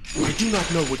 I do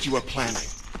not know what you are planning,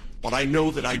 but I know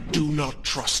that I do not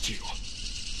trust you.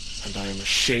 And I am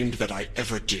ashamed that I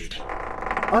ever did.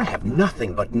 I have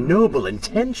nothing but noble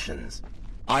intentions.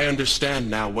 I understand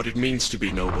now what it means to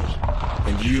be noble,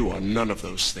 and you are none of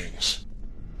those things.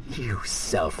 You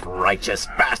self-righteous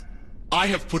bastard! I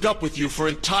have put up with you for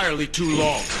entirely too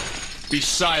long. Be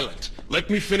silent. Let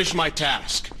me finish my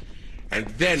task. And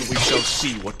then we shall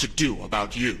see what to do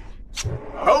about you.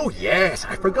 Oh yes,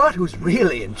 I forgot who's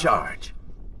really in charge.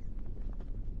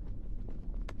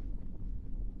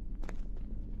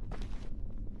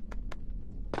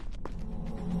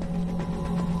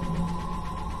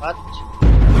 What?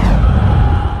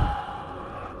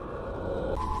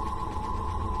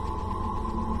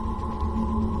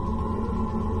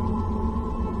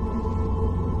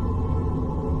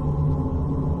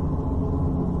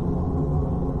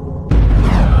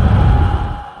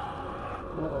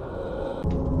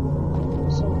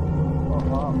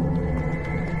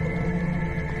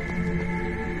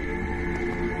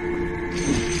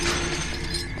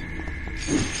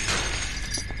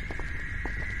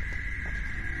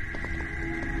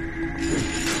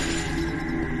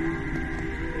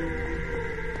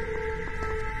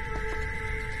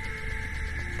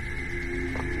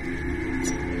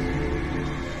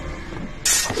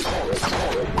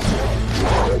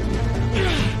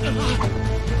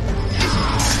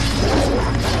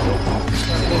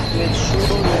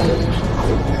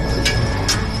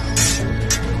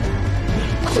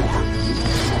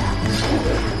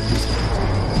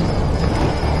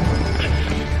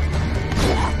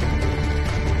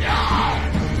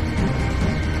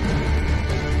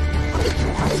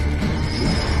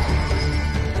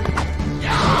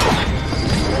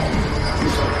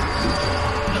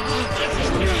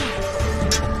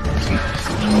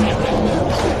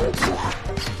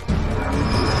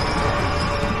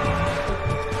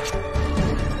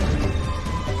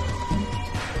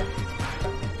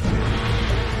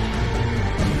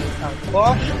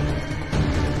 Gosh,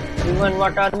 even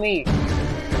what are me?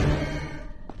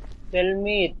 Tell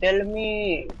me.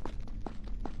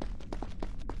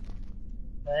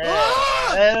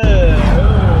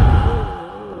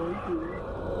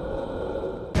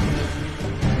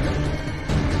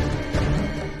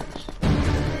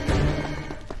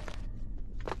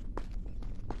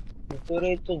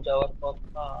 ভিতরেই তো যাওয়ার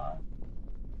কথা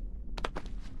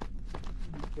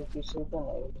তো কিছু তো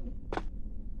নাই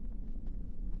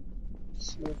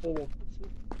সেটা দেখতেছি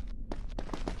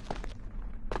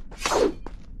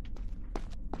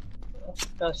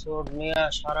একটা শট নিয়ে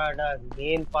সারাটা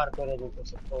গেম পার করে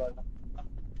দিতেছে পোলাটা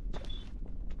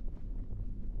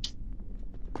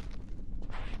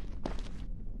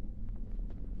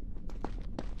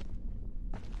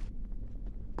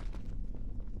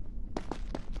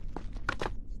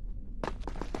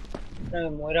আমি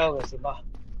মইরাও গেছি বাহ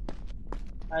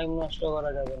টাইম নষ্ট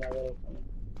করা যাবে না एखाने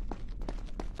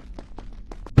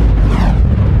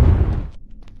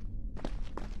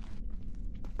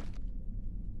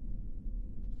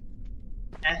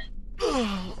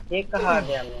ये कहा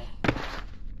गया मैं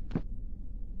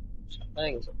सकता है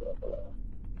कि सब पूरा बोला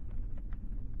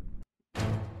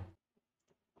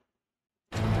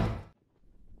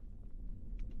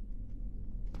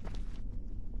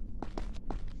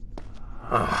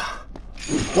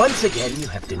Once again, you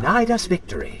have denied us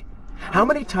victory. How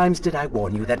many times did I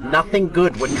warn you that nothing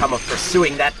good would come of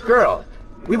pursuing that girl?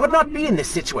 We would not be in this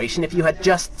situation if you had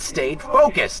just stayed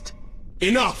focused.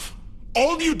 Enough!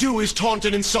 All you do is taunt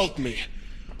and insult me.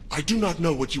 I do not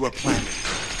know what you are planning,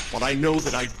 but I know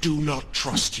that I do not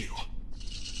trust you.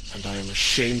 And I am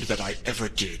ashamed that I ever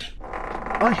did.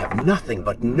 I have nothing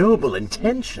but noble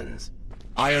intentions.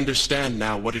 I understand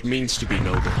now what it means to be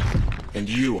noble, and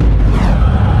you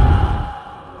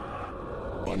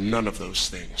are none of those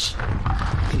things.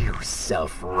 You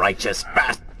self-righteous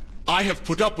bastard! I have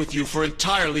put up with you for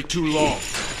entirely too long.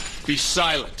 Be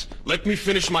silent. Let me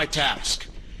finish my task.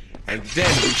 And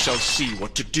then we shall see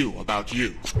what to do about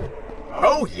you.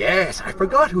 Oh yes, I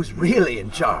forgot who's really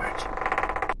in charge.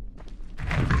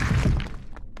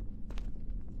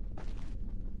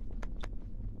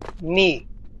 Me,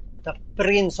 the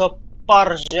Prince of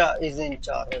Persia, is in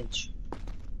charge.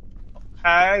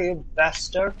 Okay, you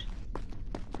bastard.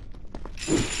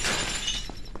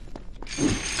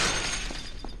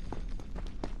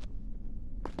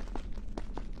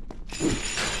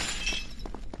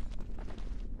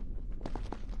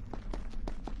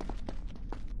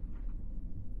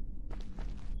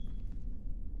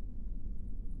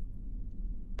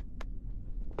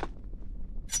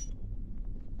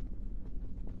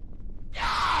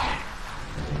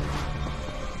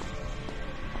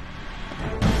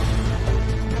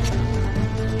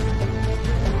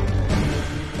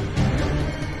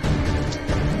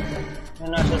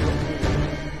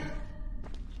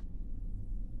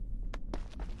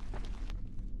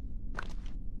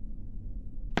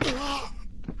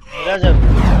 Rajab,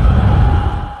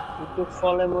 you could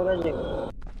follow Murajab.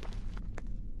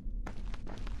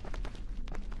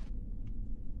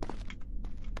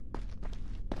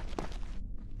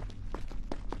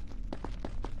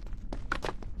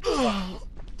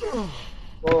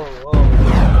 Whoa.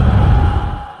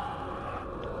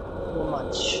 Too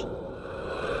much.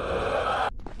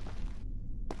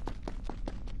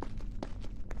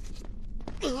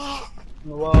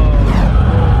 Wow.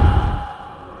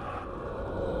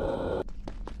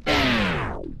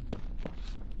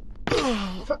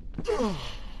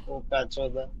 Oh,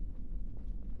 choda.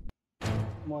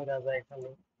 Moira jai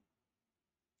khali.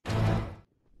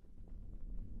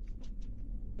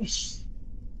 Ish.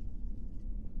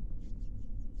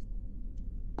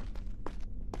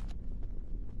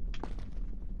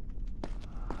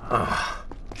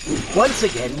 Once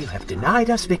again, you have denied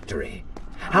us victory.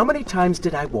 How many times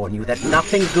did I warn you that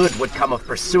nothing good would come of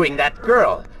pursuing that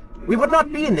girl? We would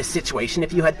not be in this situation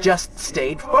if you had just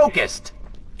stayed focused.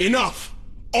 Enough!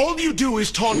 All you do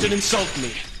is taunt and insult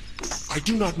me. I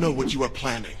do not know what you are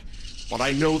planning, but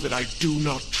I know that I do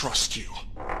not trust you.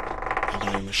 And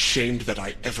I am ashamed that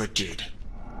I ever did.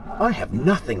 I have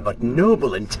nothing but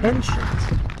noble intentions.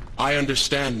 I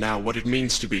understand now what it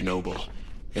means to be noble,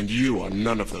 and you are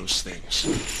none of those things.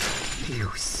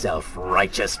 You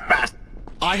self-righteous bastard!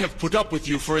 I have put up with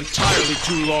you for entirely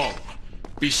too long.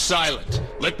 Be silent.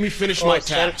 Let me finish my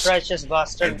task. Self-righteous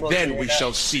bastard. And then we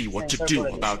shall see what to do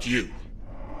about you.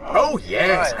 Oh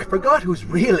yes, I forgot who's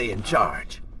really in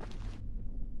charge.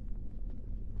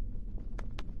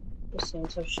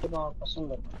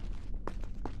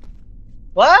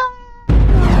 What?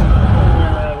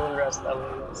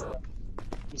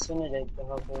 পিছনে যাইতে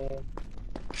হবে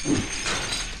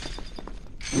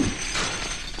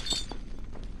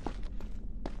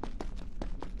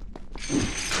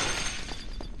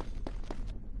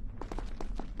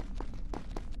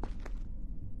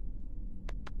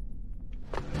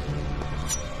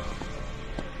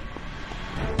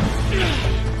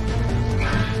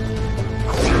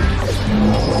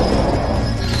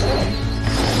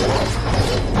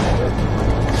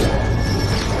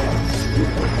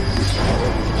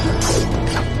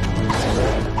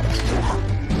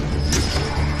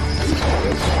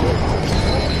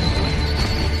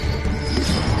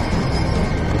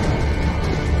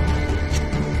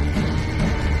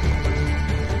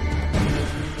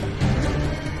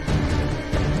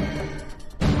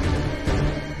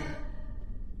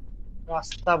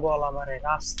রাস্তা বল আমারে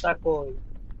রাস্তা কই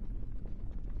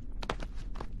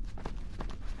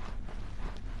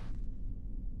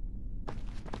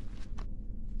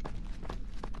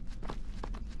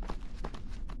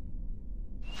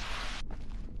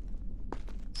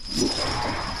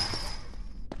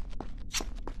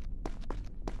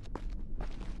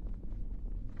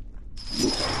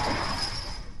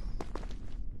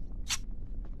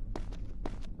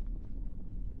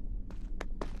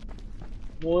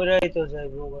মইরাই তো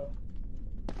যাইবো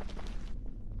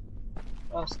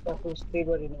রাস্তা খুঁজতেই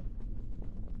পারি না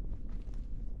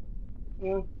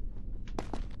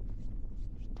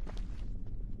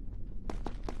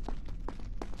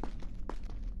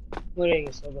মরে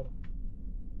গেছে ওদের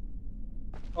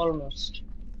অলমোস্ট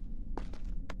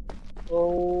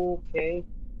ওকে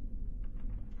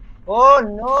ও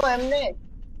নো এমনে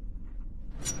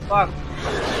ফাক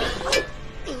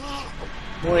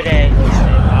মরে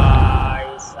গেছে ভাই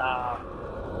সাব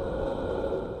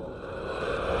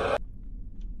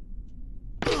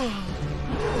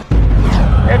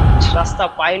রাস্তা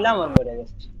পাইলাম আর মরে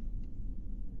গেছে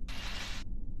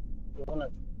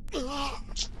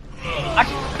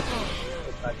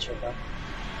छोटा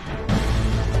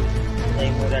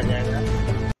नहीं मोड़ा जाएगा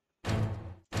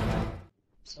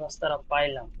रास्ता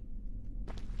पाइला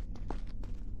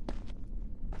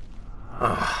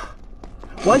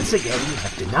Once again you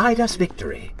have denied us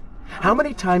victory. How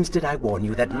many times did I warn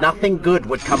you that nothing good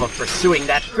would come of pursuing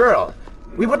that girl?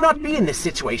 We would not be in this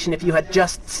situation if you had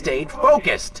just stayed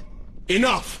focused.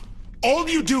 Enough! All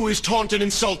you do is taunt and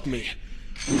insult me.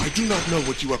 I do not know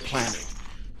what you are planning,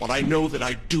 but I know that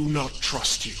I do not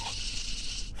trust you.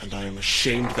 And I am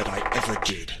ashamed that I ever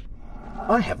did.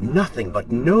 I have nothing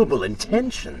but noble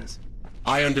intentions.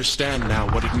 I understand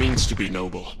now what it means to be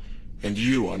noble, and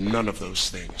you are none of those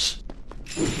things.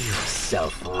 You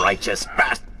self-righteous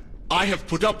bastard! I have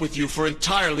put up with you for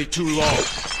entirely too long.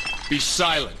 Be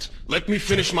silent. Let me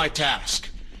finish my task.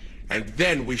 And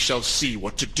then we shall see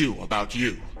what to do about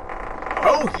you.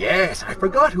 Oh yes, I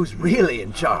forgot who's really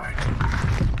in charge.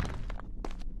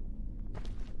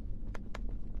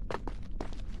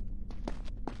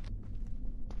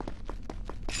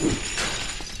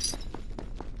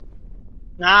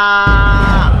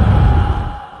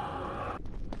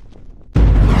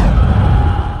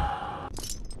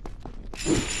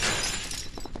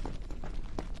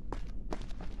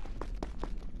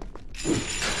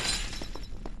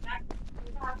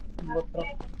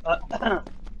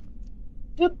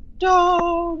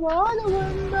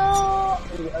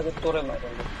 Ada torre más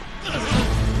grande.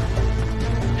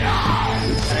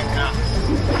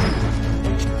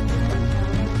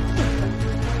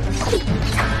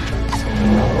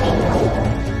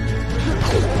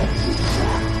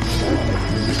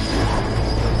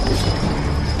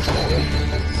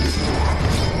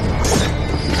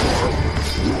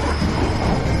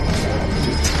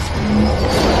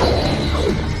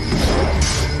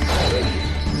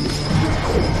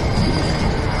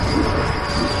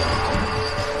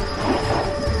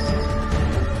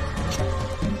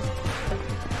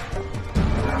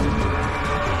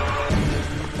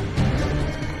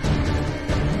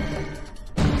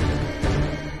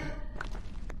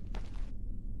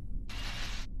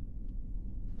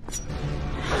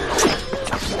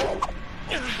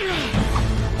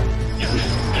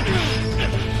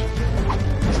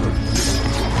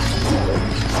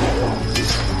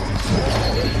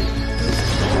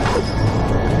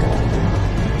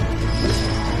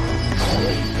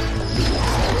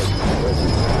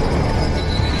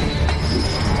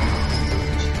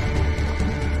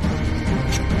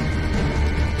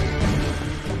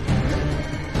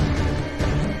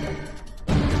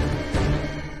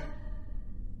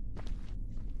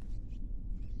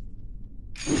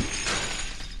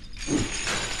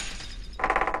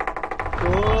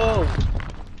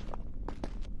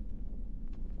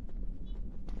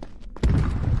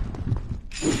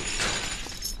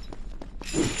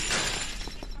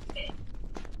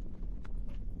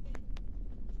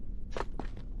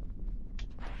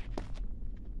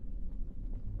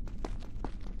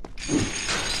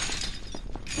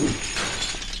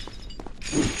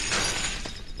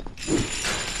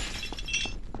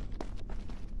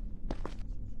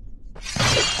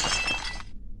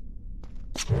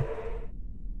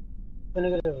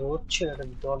 Road ছিল একটা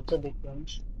দরজা দেখলাম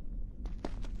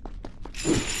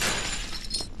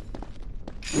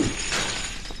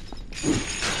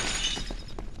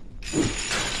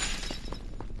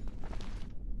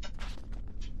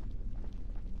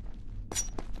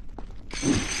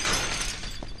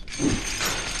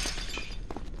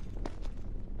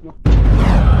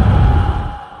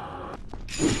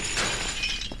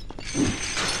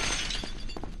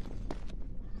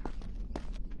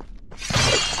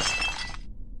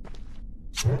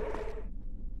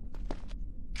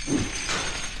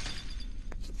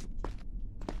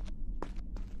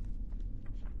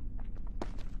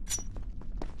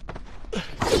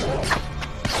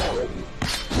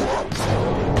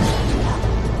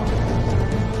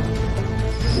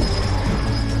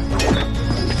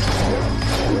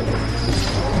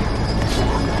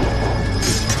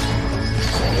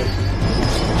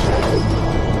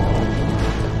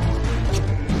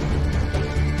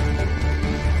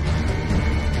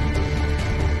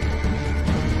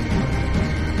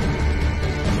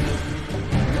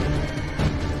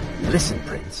Listen,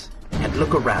 Prince, and And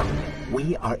look around.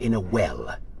 We are in a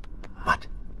well. But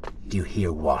do you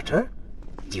hear water?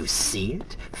 Do you see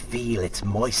it? Feel its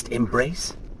moist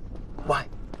embrace? Why,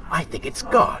 I think it's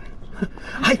gone.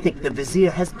 I think the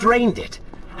Vizier has drained it.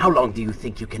 How long do you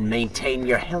think you can maintain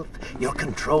your health, your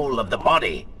control of the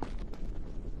body?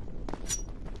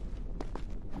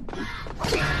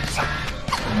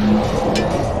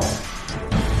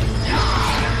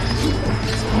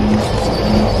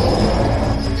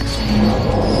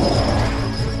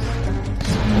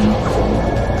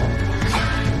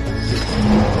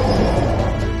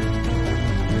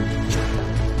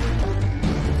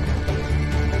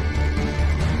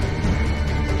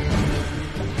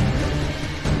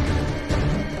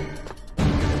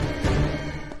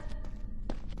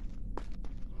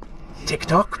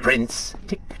 Tick-tock, Prince.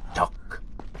 Tick-tock.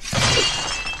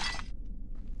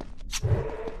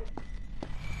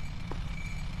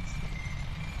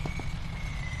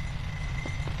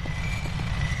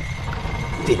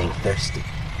 Feeling thirsty?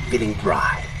 Feeling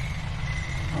dry?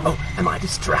 Oh, am I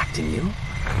distracting you?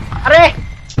 Are!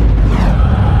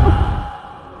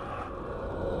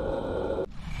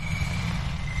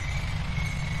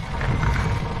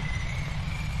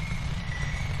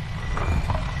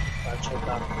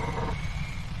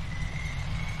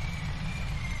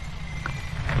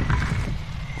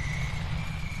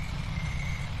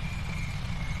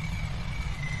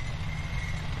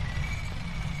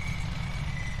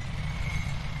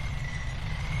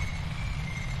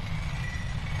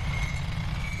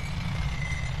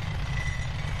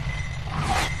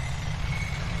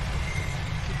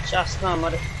 Just now,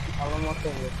 আমার ভালো মতো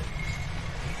হয়েছে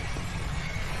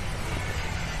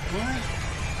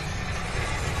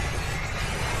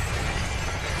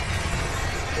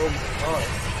Oh boy,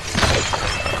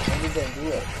 how did I do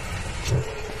it?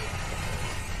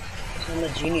 I'm a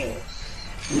genius.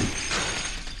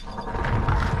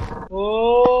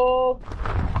 Oh,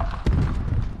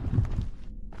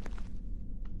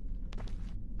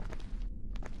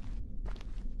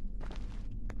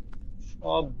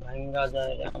 সব ভাঙা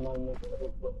যায় আমার মুখের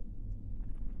উপর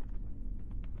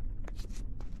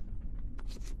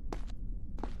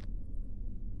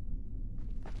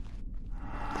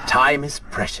Time is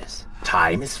precious.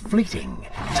 Time is fleeting.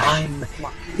 Time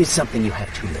is something you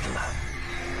have too little of.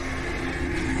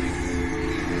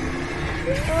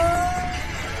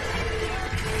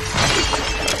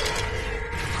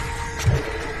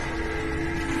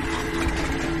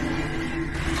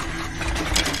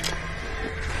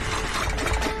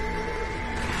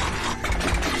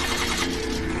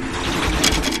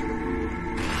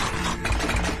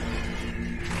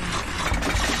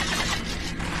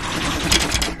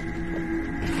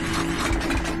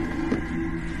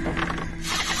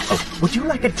 Would you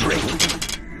like a drink?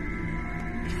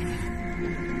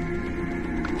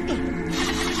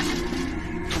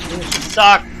 You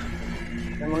suck.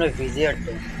 I'm on a vizier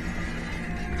too.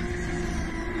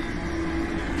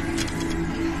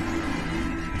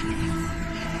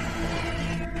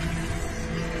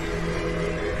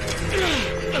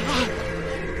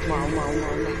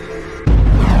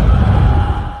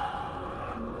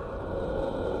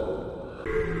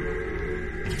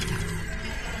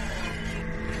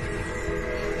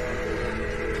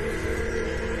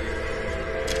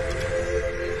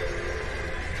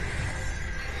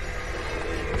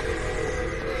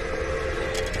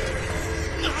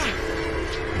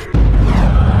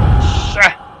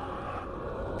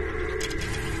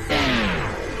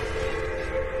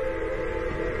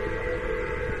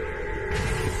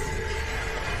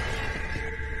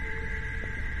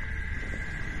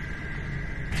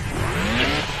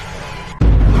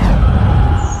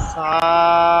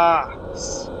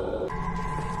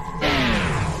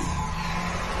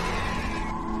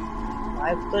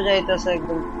 তো যাইতেছে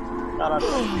একদম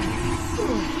তাড়াতাড়ি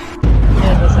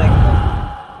যাইতেছে একদম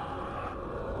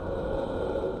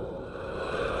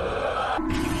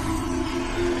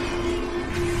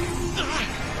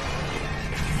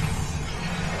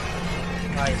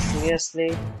ভাই সিরিয়াসলি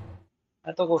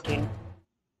এত কঠিন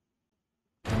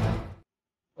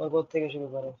ওর থেকে শুরু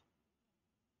করো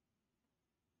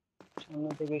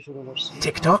সামনে থেকে শুরু করছি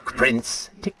Tick-tock, Prince.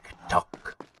 Tick-tock.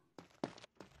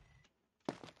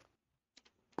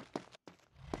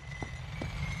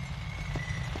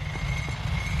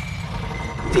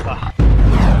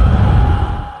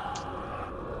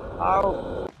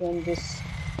 How can this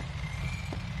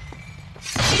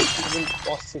even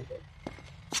possible?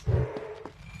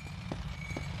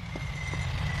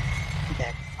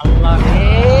 That Allah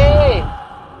hey!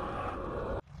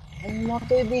 I'm not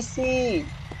ABC.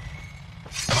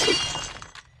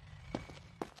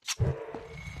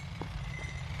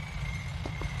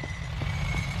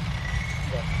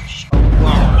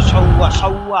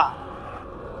 sawa.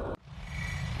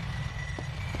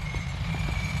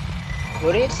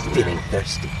 What is? Feeling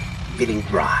thirsty, feeling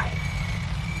dry.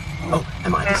 Oh,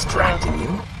 am I distracting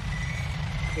you?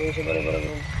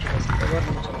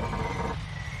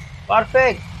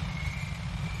 Perfect.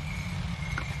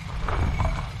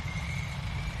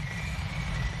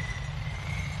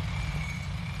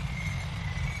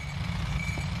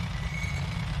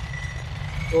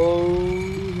 Oh,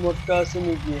 motka se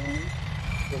नीचे है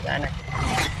जाना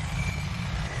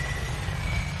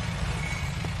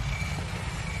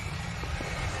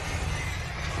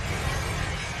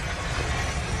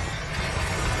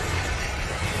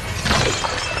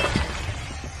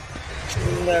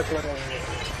इंदा करेंगे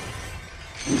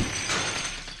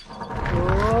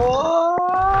ओह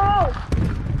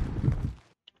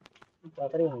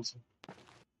पता नहीं हमसे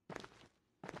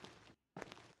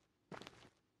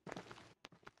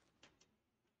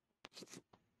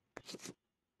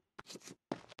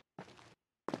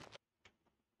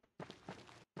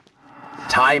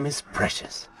Time is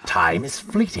precious. Time is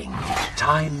fleeting.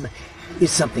 Time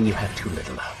is something you have too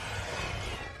little of.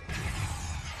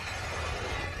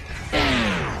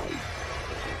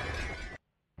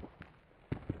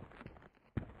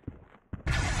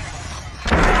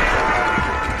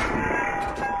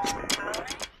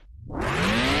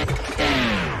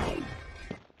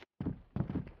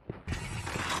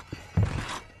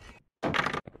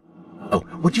 Oh,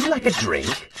 would you like a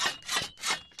drink?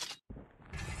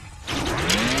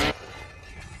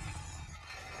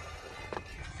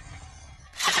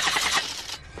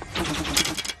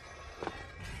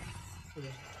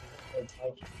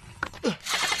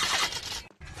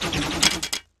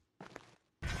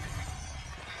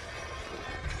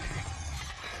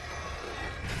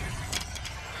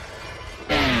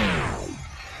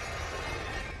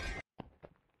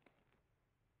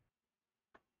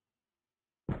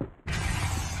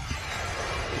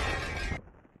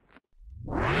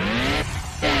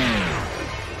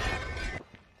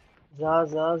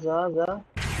 जा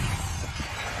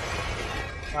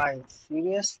भाई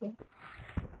seriously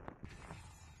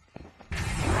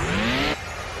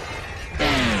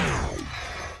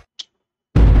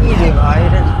ये भाई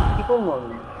रे কি করব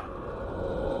আমি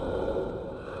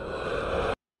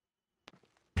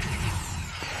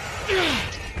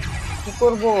কি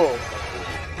করব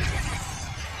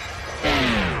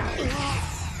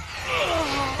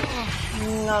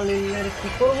না লিলের কি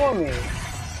করব আমি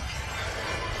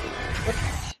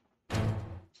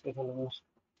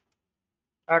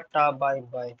Tata, bye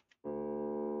bye.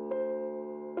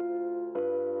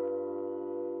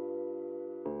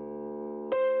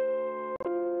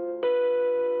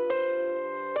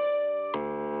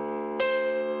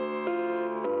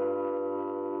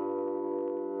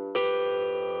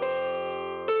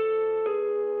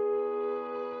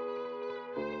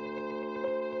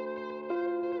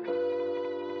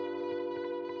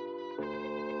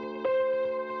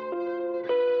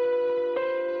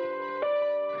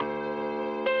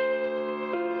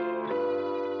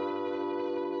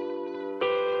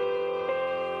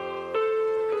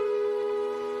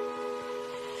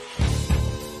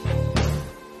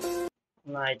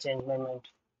 No, I changed my mind.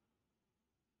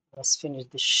 Let's finish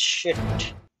this shit.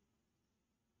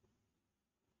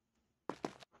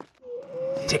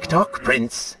 Tick-tock,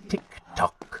 Prince.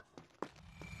 Tick-tock.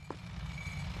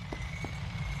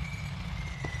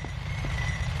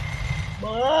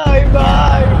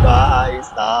 Bye,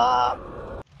 stop.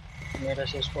 मेरा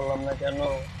शेष करलाम ना केनो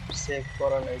सेव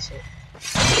करा नहीं से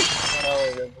करा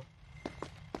हो जाबो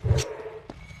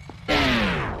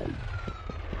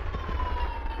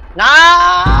ना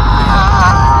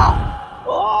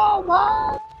oh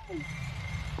भाई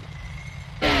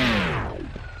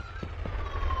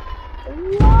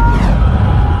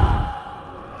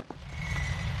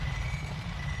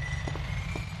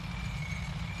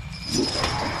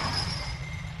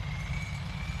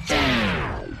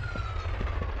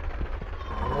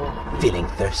Feeling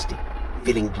thirsty,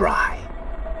 feeling dry.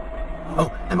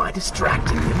 Oh, am I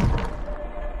distracting you?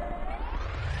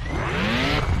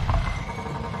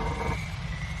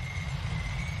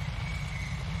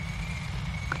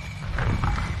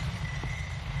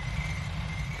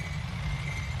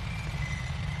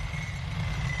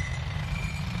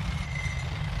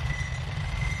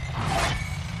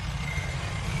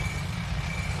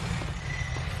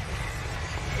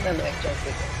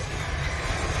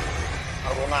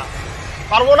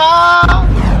 Parvona!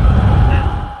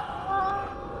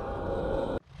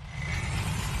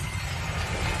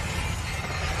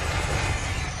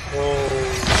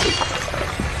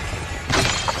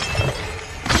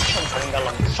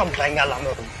 Sampai enggak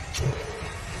lama.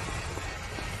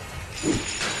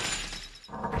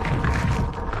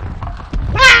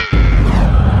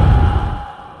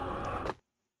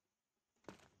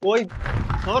 ওই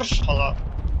ধর শালা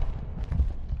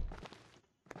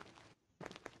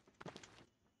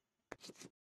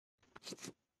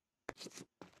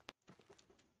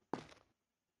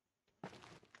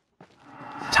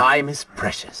Time is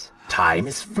precious. Time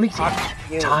is fleeting.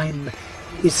 Time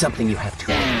is something you have to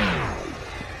learn.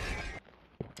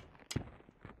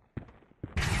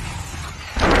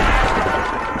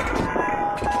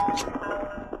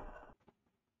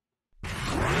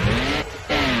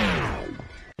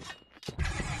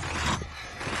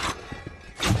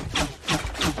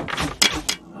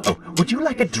 Oh, would you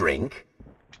like a drink?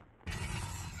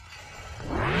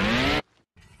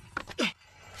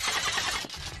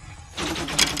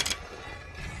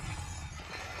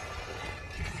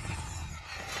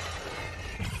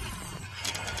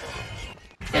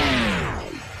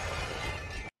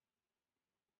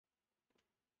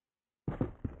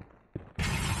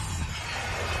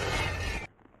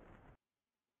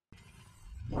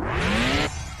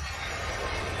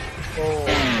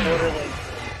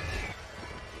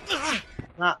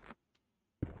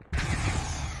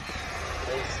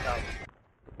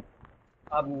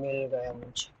 अब मिल गया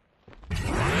मुझे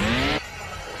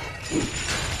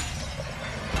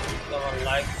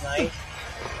life nice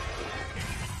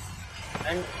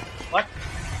and what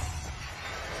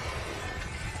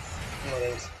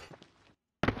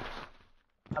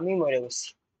আমি মরে গেছি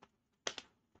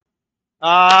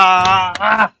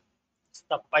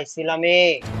stop পাইছিলাম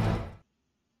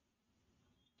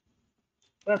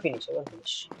finish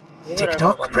Tick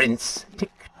tock, Prince.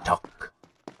 Tick tock.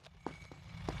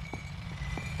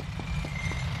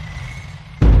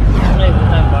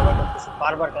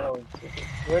 বারবার কেন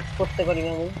ওয়েট করতে পারি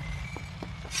না আমি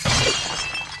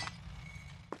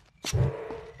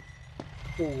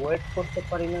ওয়েট করতে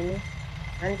পারি না আমি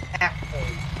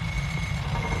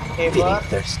Feeling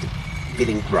thirsty,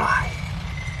 feeling dry.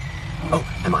 Oh,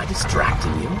 am I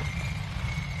distracting you?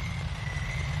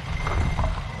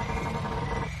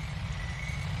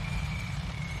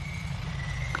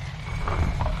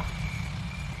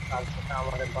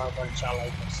 আমাদের বারবার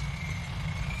চালাইতেছে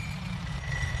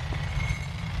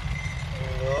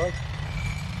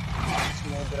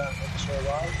smooth run হচ্ছে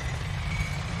এবার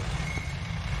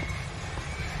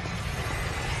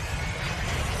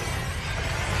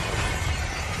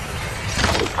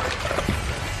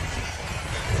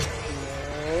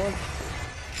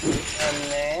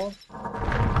এমনে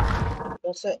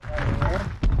বসে এমনে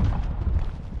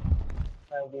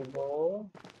দিব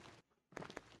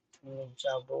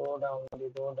যাবো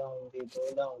ডাউন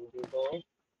দিব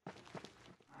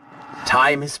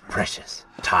Time is precious.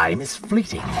 Time is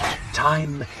fleeting.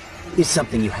 Time is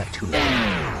something you have to learn.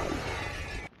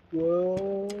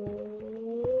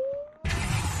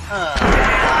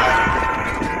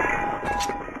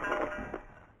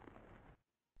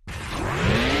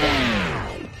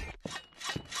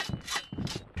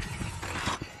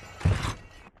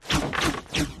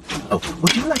 Oh,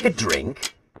 would you like a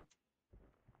drink?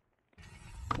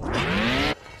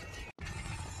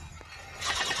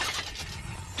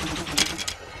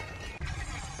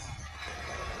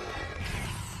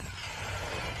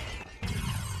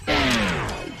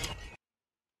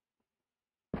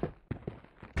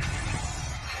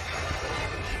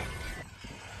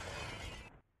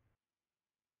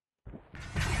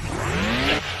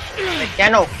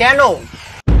 কেন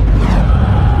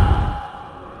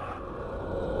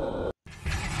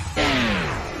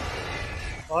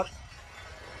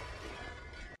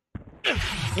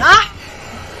না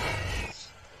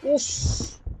উফ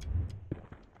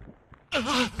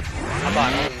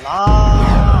আবার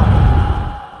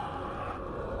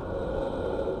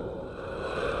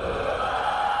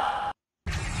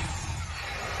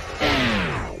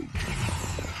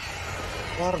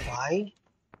और भाई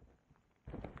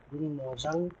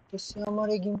मजा लगतेছে আমার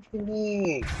এই গেম খেলে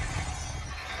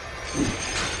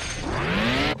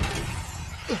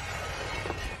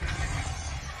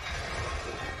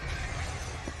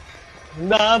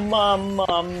না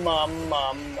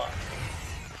মাম্মা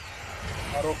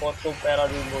আরো কত প্যারা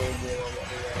দিব এই গেম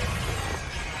আমাদের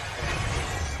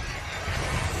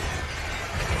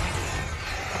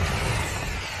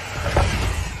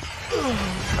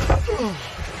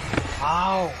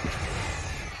Wow!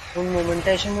 কোন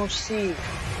মোমেন্টে এসে মরছি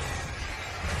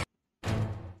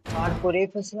আর করে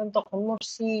ফেলছিলাম তখন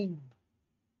মরছি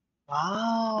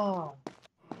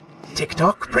Tick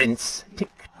tock, Prince.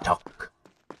 Tick tock.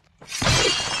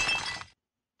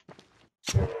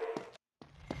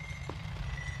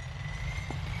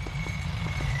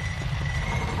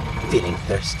 Feeling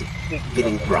thirsty,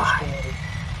 feeling dry.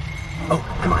 Oh,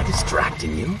 am I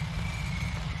distracting you?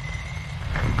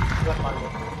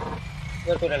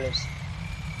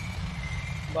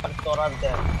 বার তোরার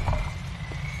দেখ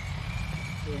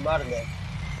বার দেখ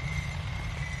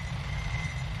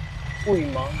উই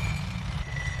মা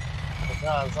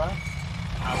আজা আজা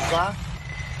আজা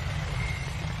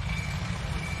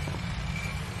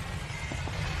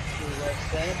ঠিক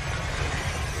আছে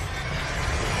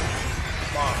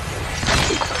মা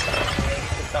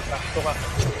টাকা টাকা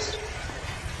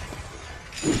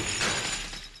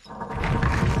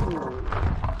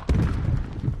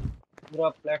পুরো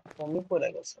প্ল্যাটফর্মে পড়ে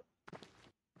গেছে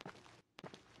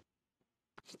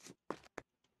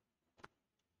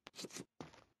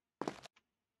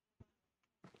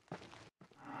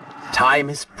Time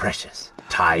is precious.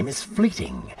 Time is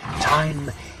fleeting. Time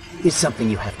is something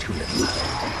you have to live by.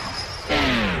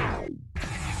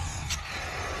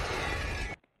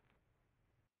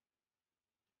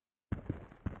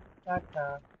 Tata.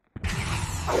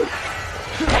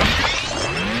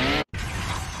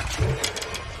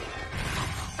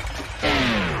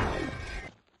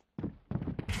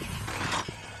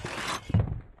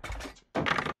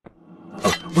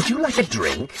 Oh, would you like a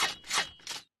drink?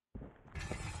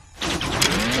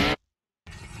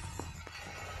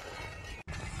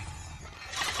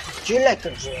 Would you like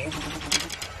a drink?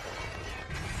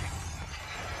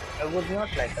 I would not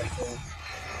like a drink.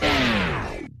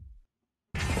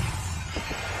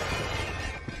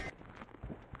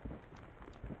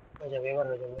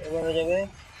 এবার হয়ে যাবে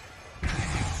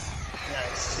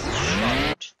nice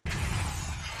shot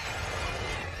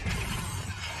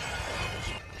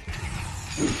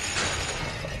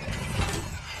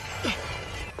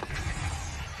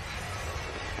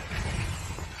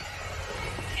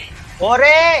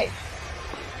ওরে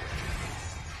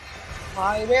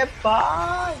ভাই রে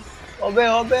ভাই হবে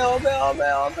হবে হবে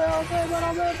হবে হবে হবে এবার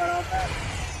হবে এবার হবে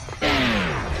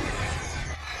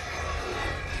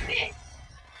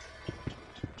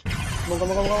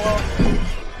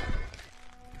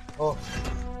Oh.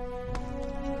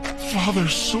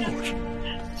 Father's sword.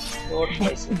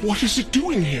 What is it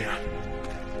doing here?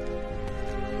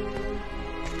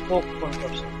 Oh,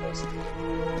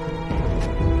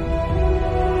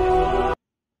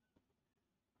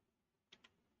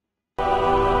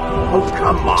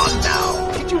 come on now.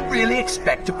 Did you really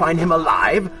expect to find him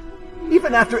alive?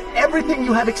 Even after everything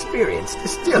you have experienced,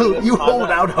 still you hold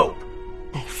out hope.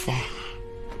 Oh, Father.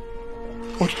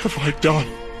 What have I done?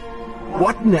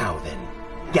 What now, then?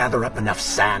 Gather up enough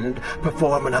sand,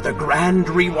 perform another grand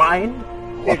rewind?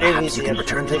 Or perhaps you can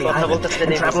return to the island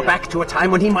and travel back to a time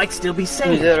when he might still be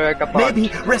sane. Maybe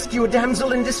rescue a damsel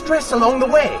in distress along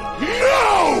the way.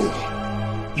 No!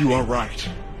 You are right.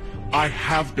 I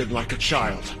have been like a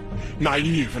child.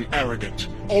 Naive and arrogant.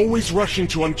 Always rushing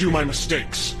to undo my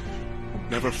mistakes.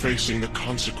 Never facing the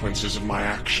consequences of my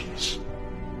actions.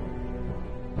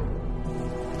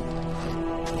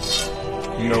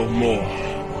 No more.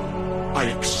 I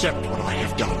accept what I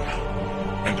have done,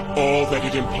 and all that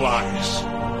it implies.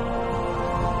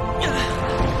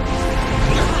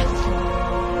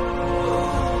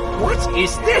 What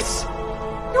is this?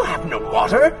 You have no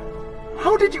water?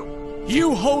 How did you... You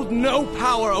hold no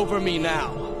power over me now.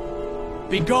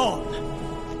 Begone.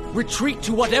 Retreat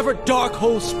to whatever dark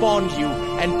hole spawned you,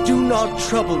 and do not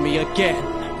trouble me again.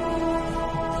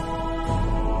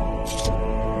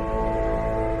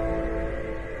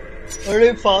 अरे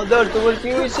father तुम्हारे की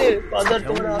हुई से father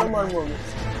तुम्हारे आराम मार मोगे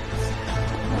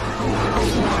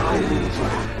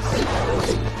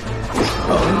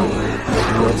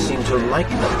You don't seem to like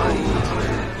them.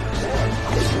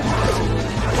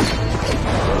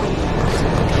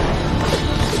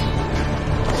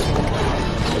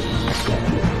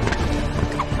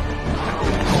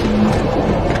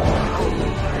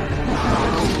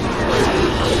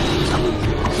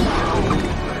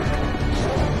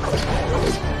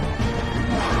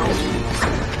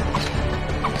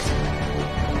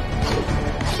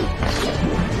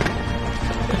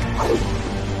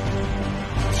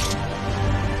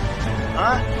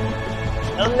 Huh?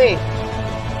 Tell me!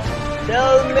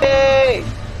 Tell me!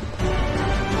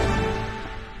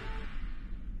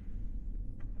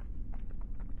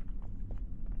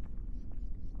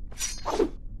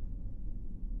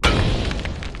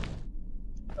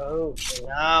 Oh,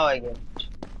 now I get it.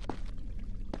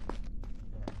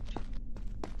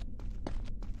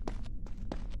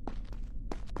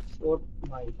 What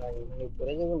my guy?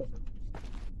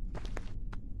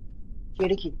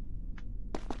 Key.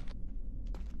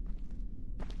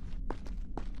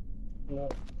 No,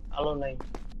 hello nine.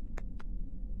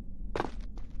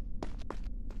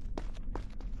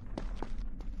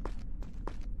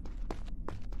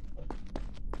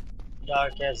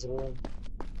 Dark as room.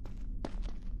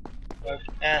 Dark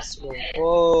as room.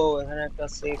 Oh, এখানে একটা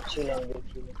safe ছিল আমি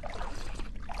দেখি।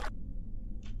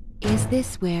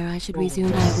 this where I should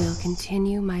resume? I will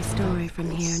continue my story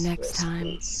from here next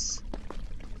time.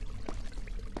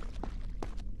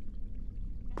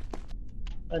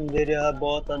 अंधेरा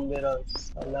बहुत अंधेरा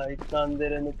साला इतना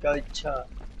अंधेरे में क्या इच्छा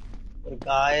और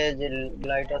गाय जो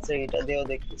लाइट से हिटा देओ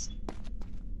देखी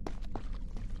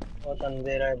बहुत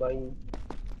अंधेरा है भाई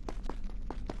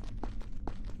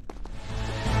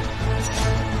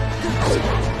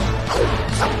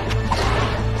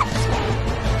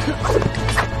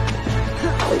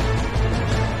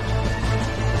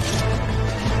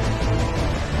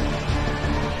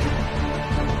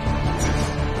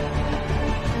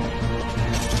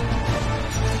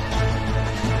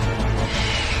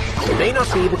You may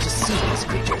not be able to see these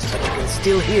creatures, but you can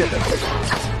still hear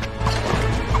them.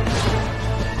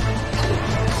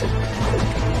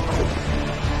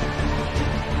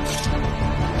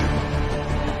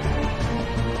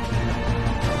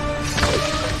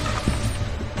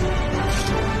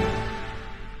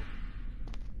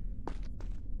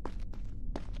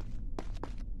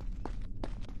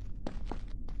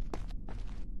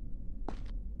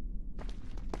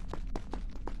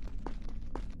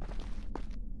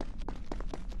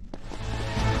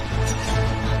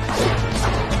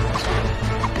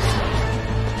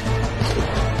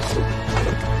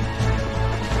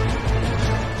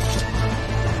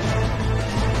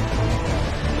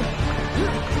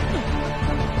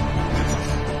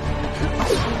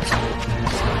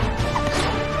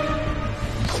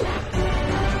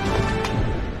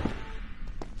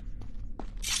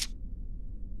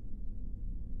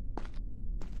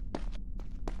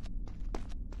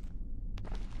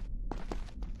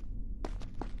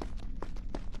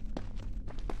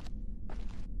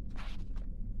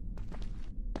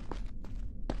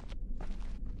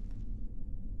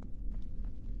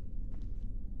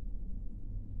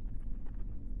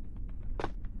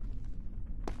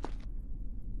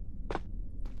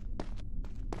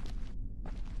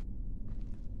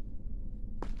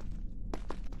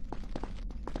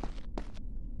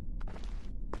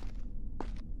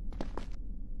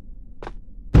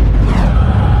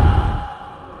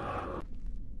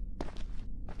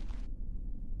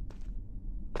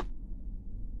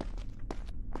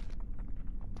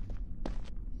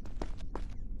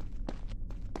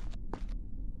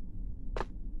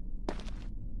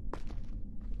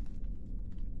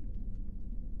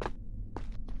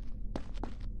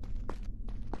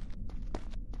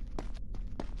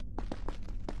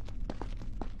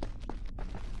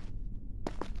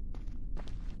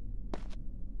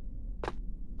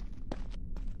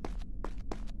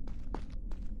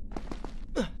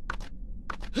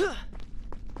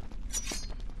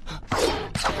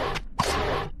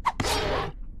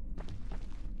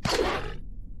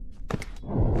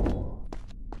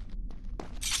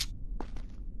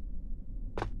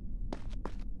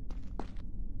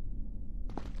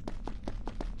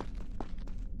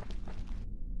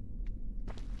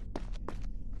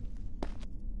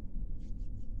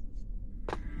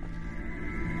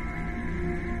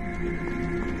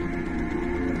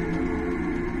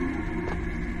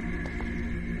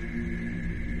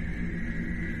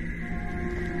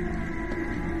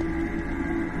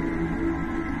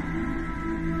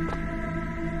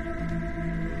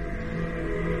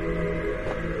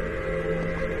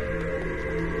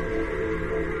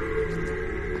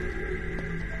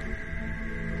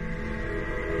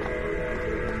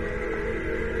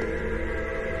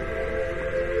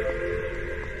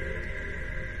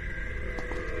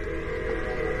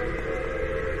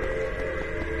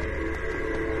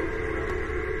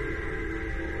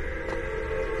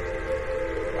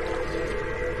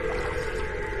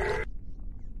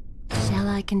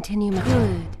 Continue my...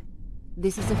 Good.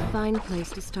 This is a fine place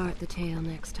to start the tale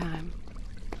next time.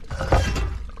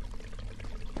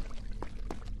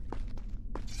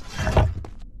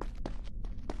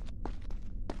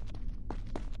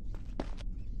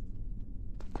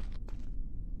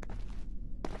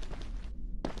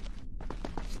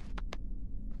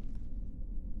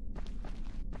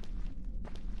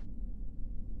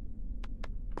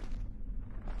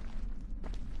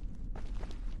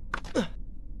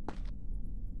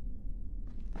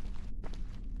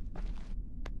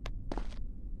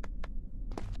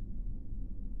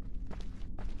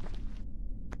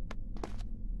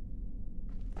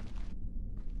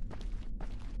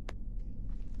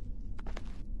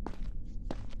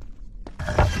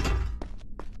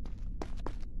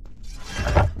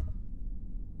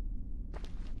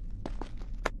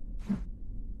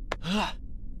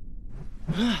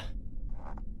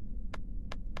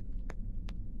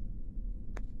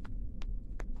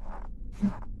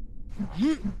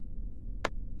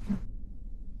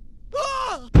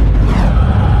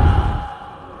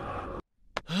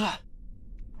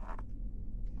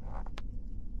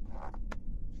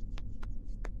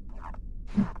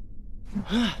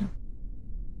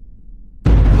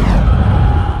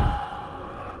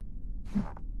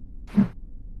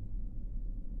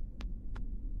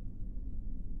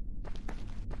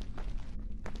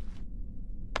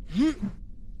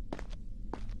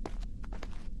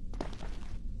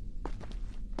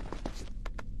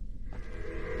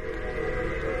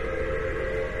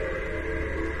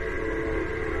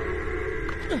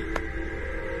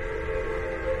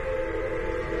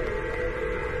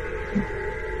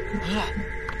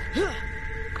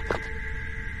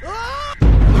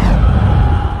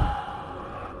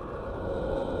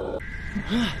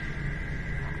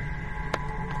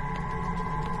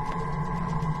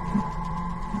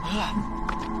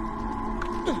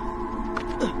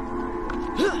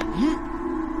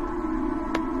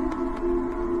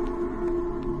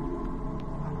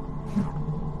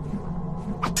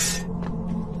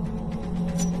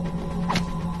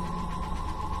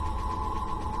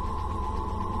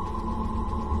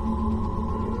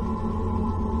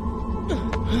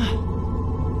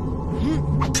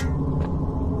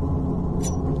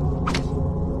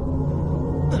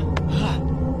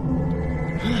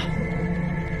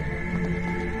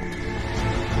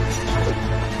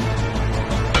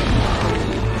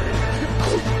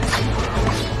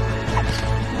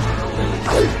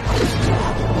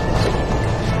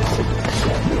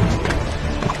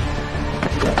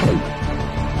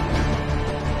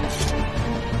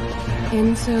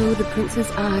 And so the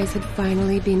prince's eyes had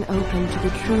finally been opened to the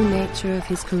true nature of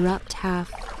his corrupt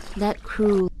half, that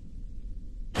cruel.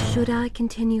 Should I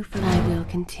continue from I will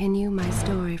continue my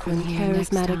story from the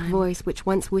charismatic voice which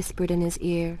once whispered in his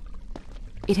ear.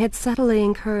 It had subtly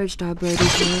encouraged our Brody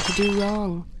girl to do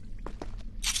wrong.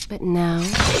 But now,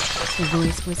 the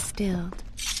voice was stilled.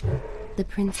 The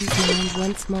prince's mind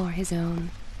once more his own.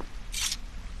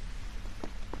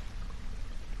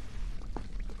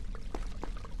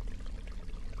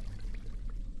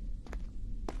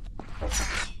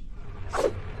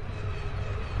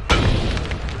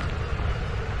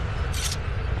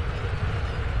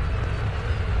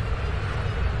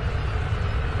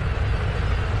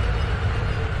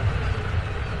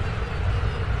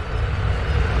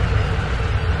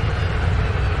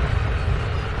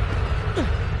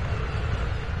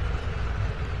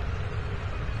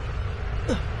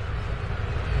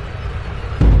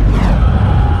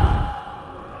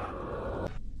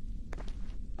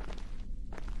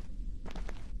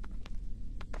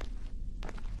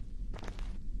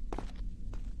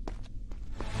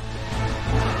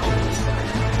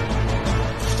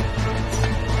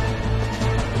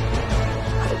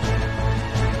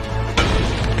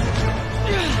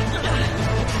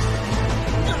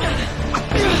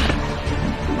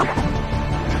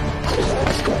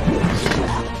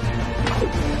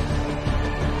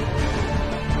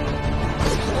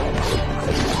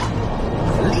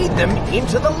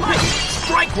 Into the light!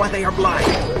 Strike while they are blind!